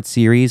 2-part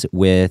series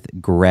with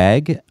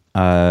Greg,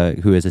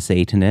 who is a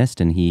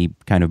Satanist, and he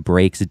kind of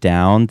breaks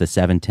down the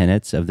 7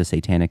 tenets of the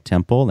Satanic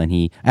Temple.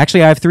 And I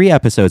have 3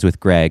 episodes with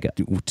Greg,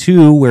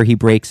 2 where he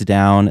breaks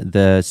down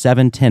the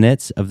 7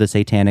 tenets of the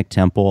Satanic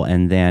Temple,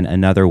 and then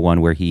another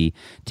one where he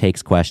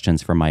takes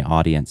questions from my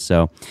audience.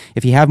 So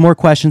if you have more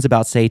questions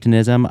about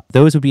Satanism,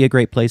 those would be a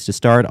great place to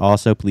start.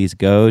 Also, please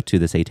go to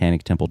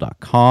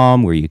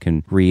thesatanictemple.com, where you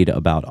can read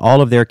about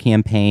all of their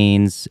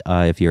campaigns.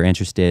 If you're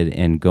interested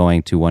in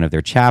going to one of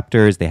their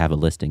chapters, they have a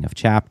listing of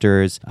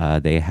chapters.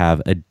 They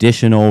have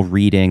additional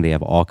reading. They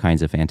have all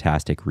kinds of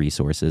fantastic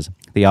resources.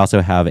 They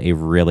also have a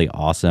really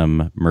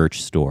awesome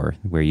merch store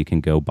where you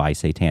can go buy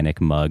satanic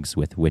mugs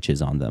with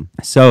witches on them.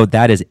 So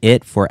that is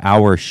it for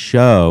our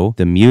show.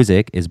 The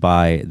music is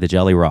by the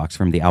Jelly Rocks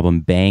from the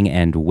album Bang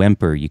and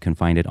Whimper. You can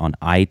find it on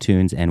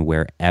iTunes and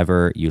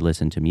wherever you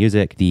listen to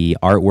music. The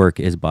artwork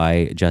is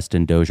by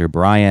Justin Dozier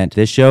Bryant.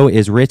 This show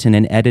is written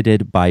and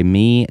edited by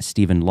me,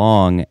 Stephen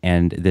Long,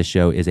 and this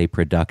show is a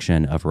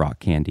production of Rock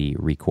Candy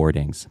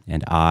Recordings.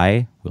 And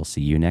I will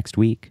see you next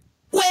week.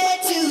 Where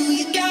do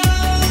you go?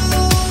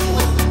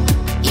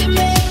 You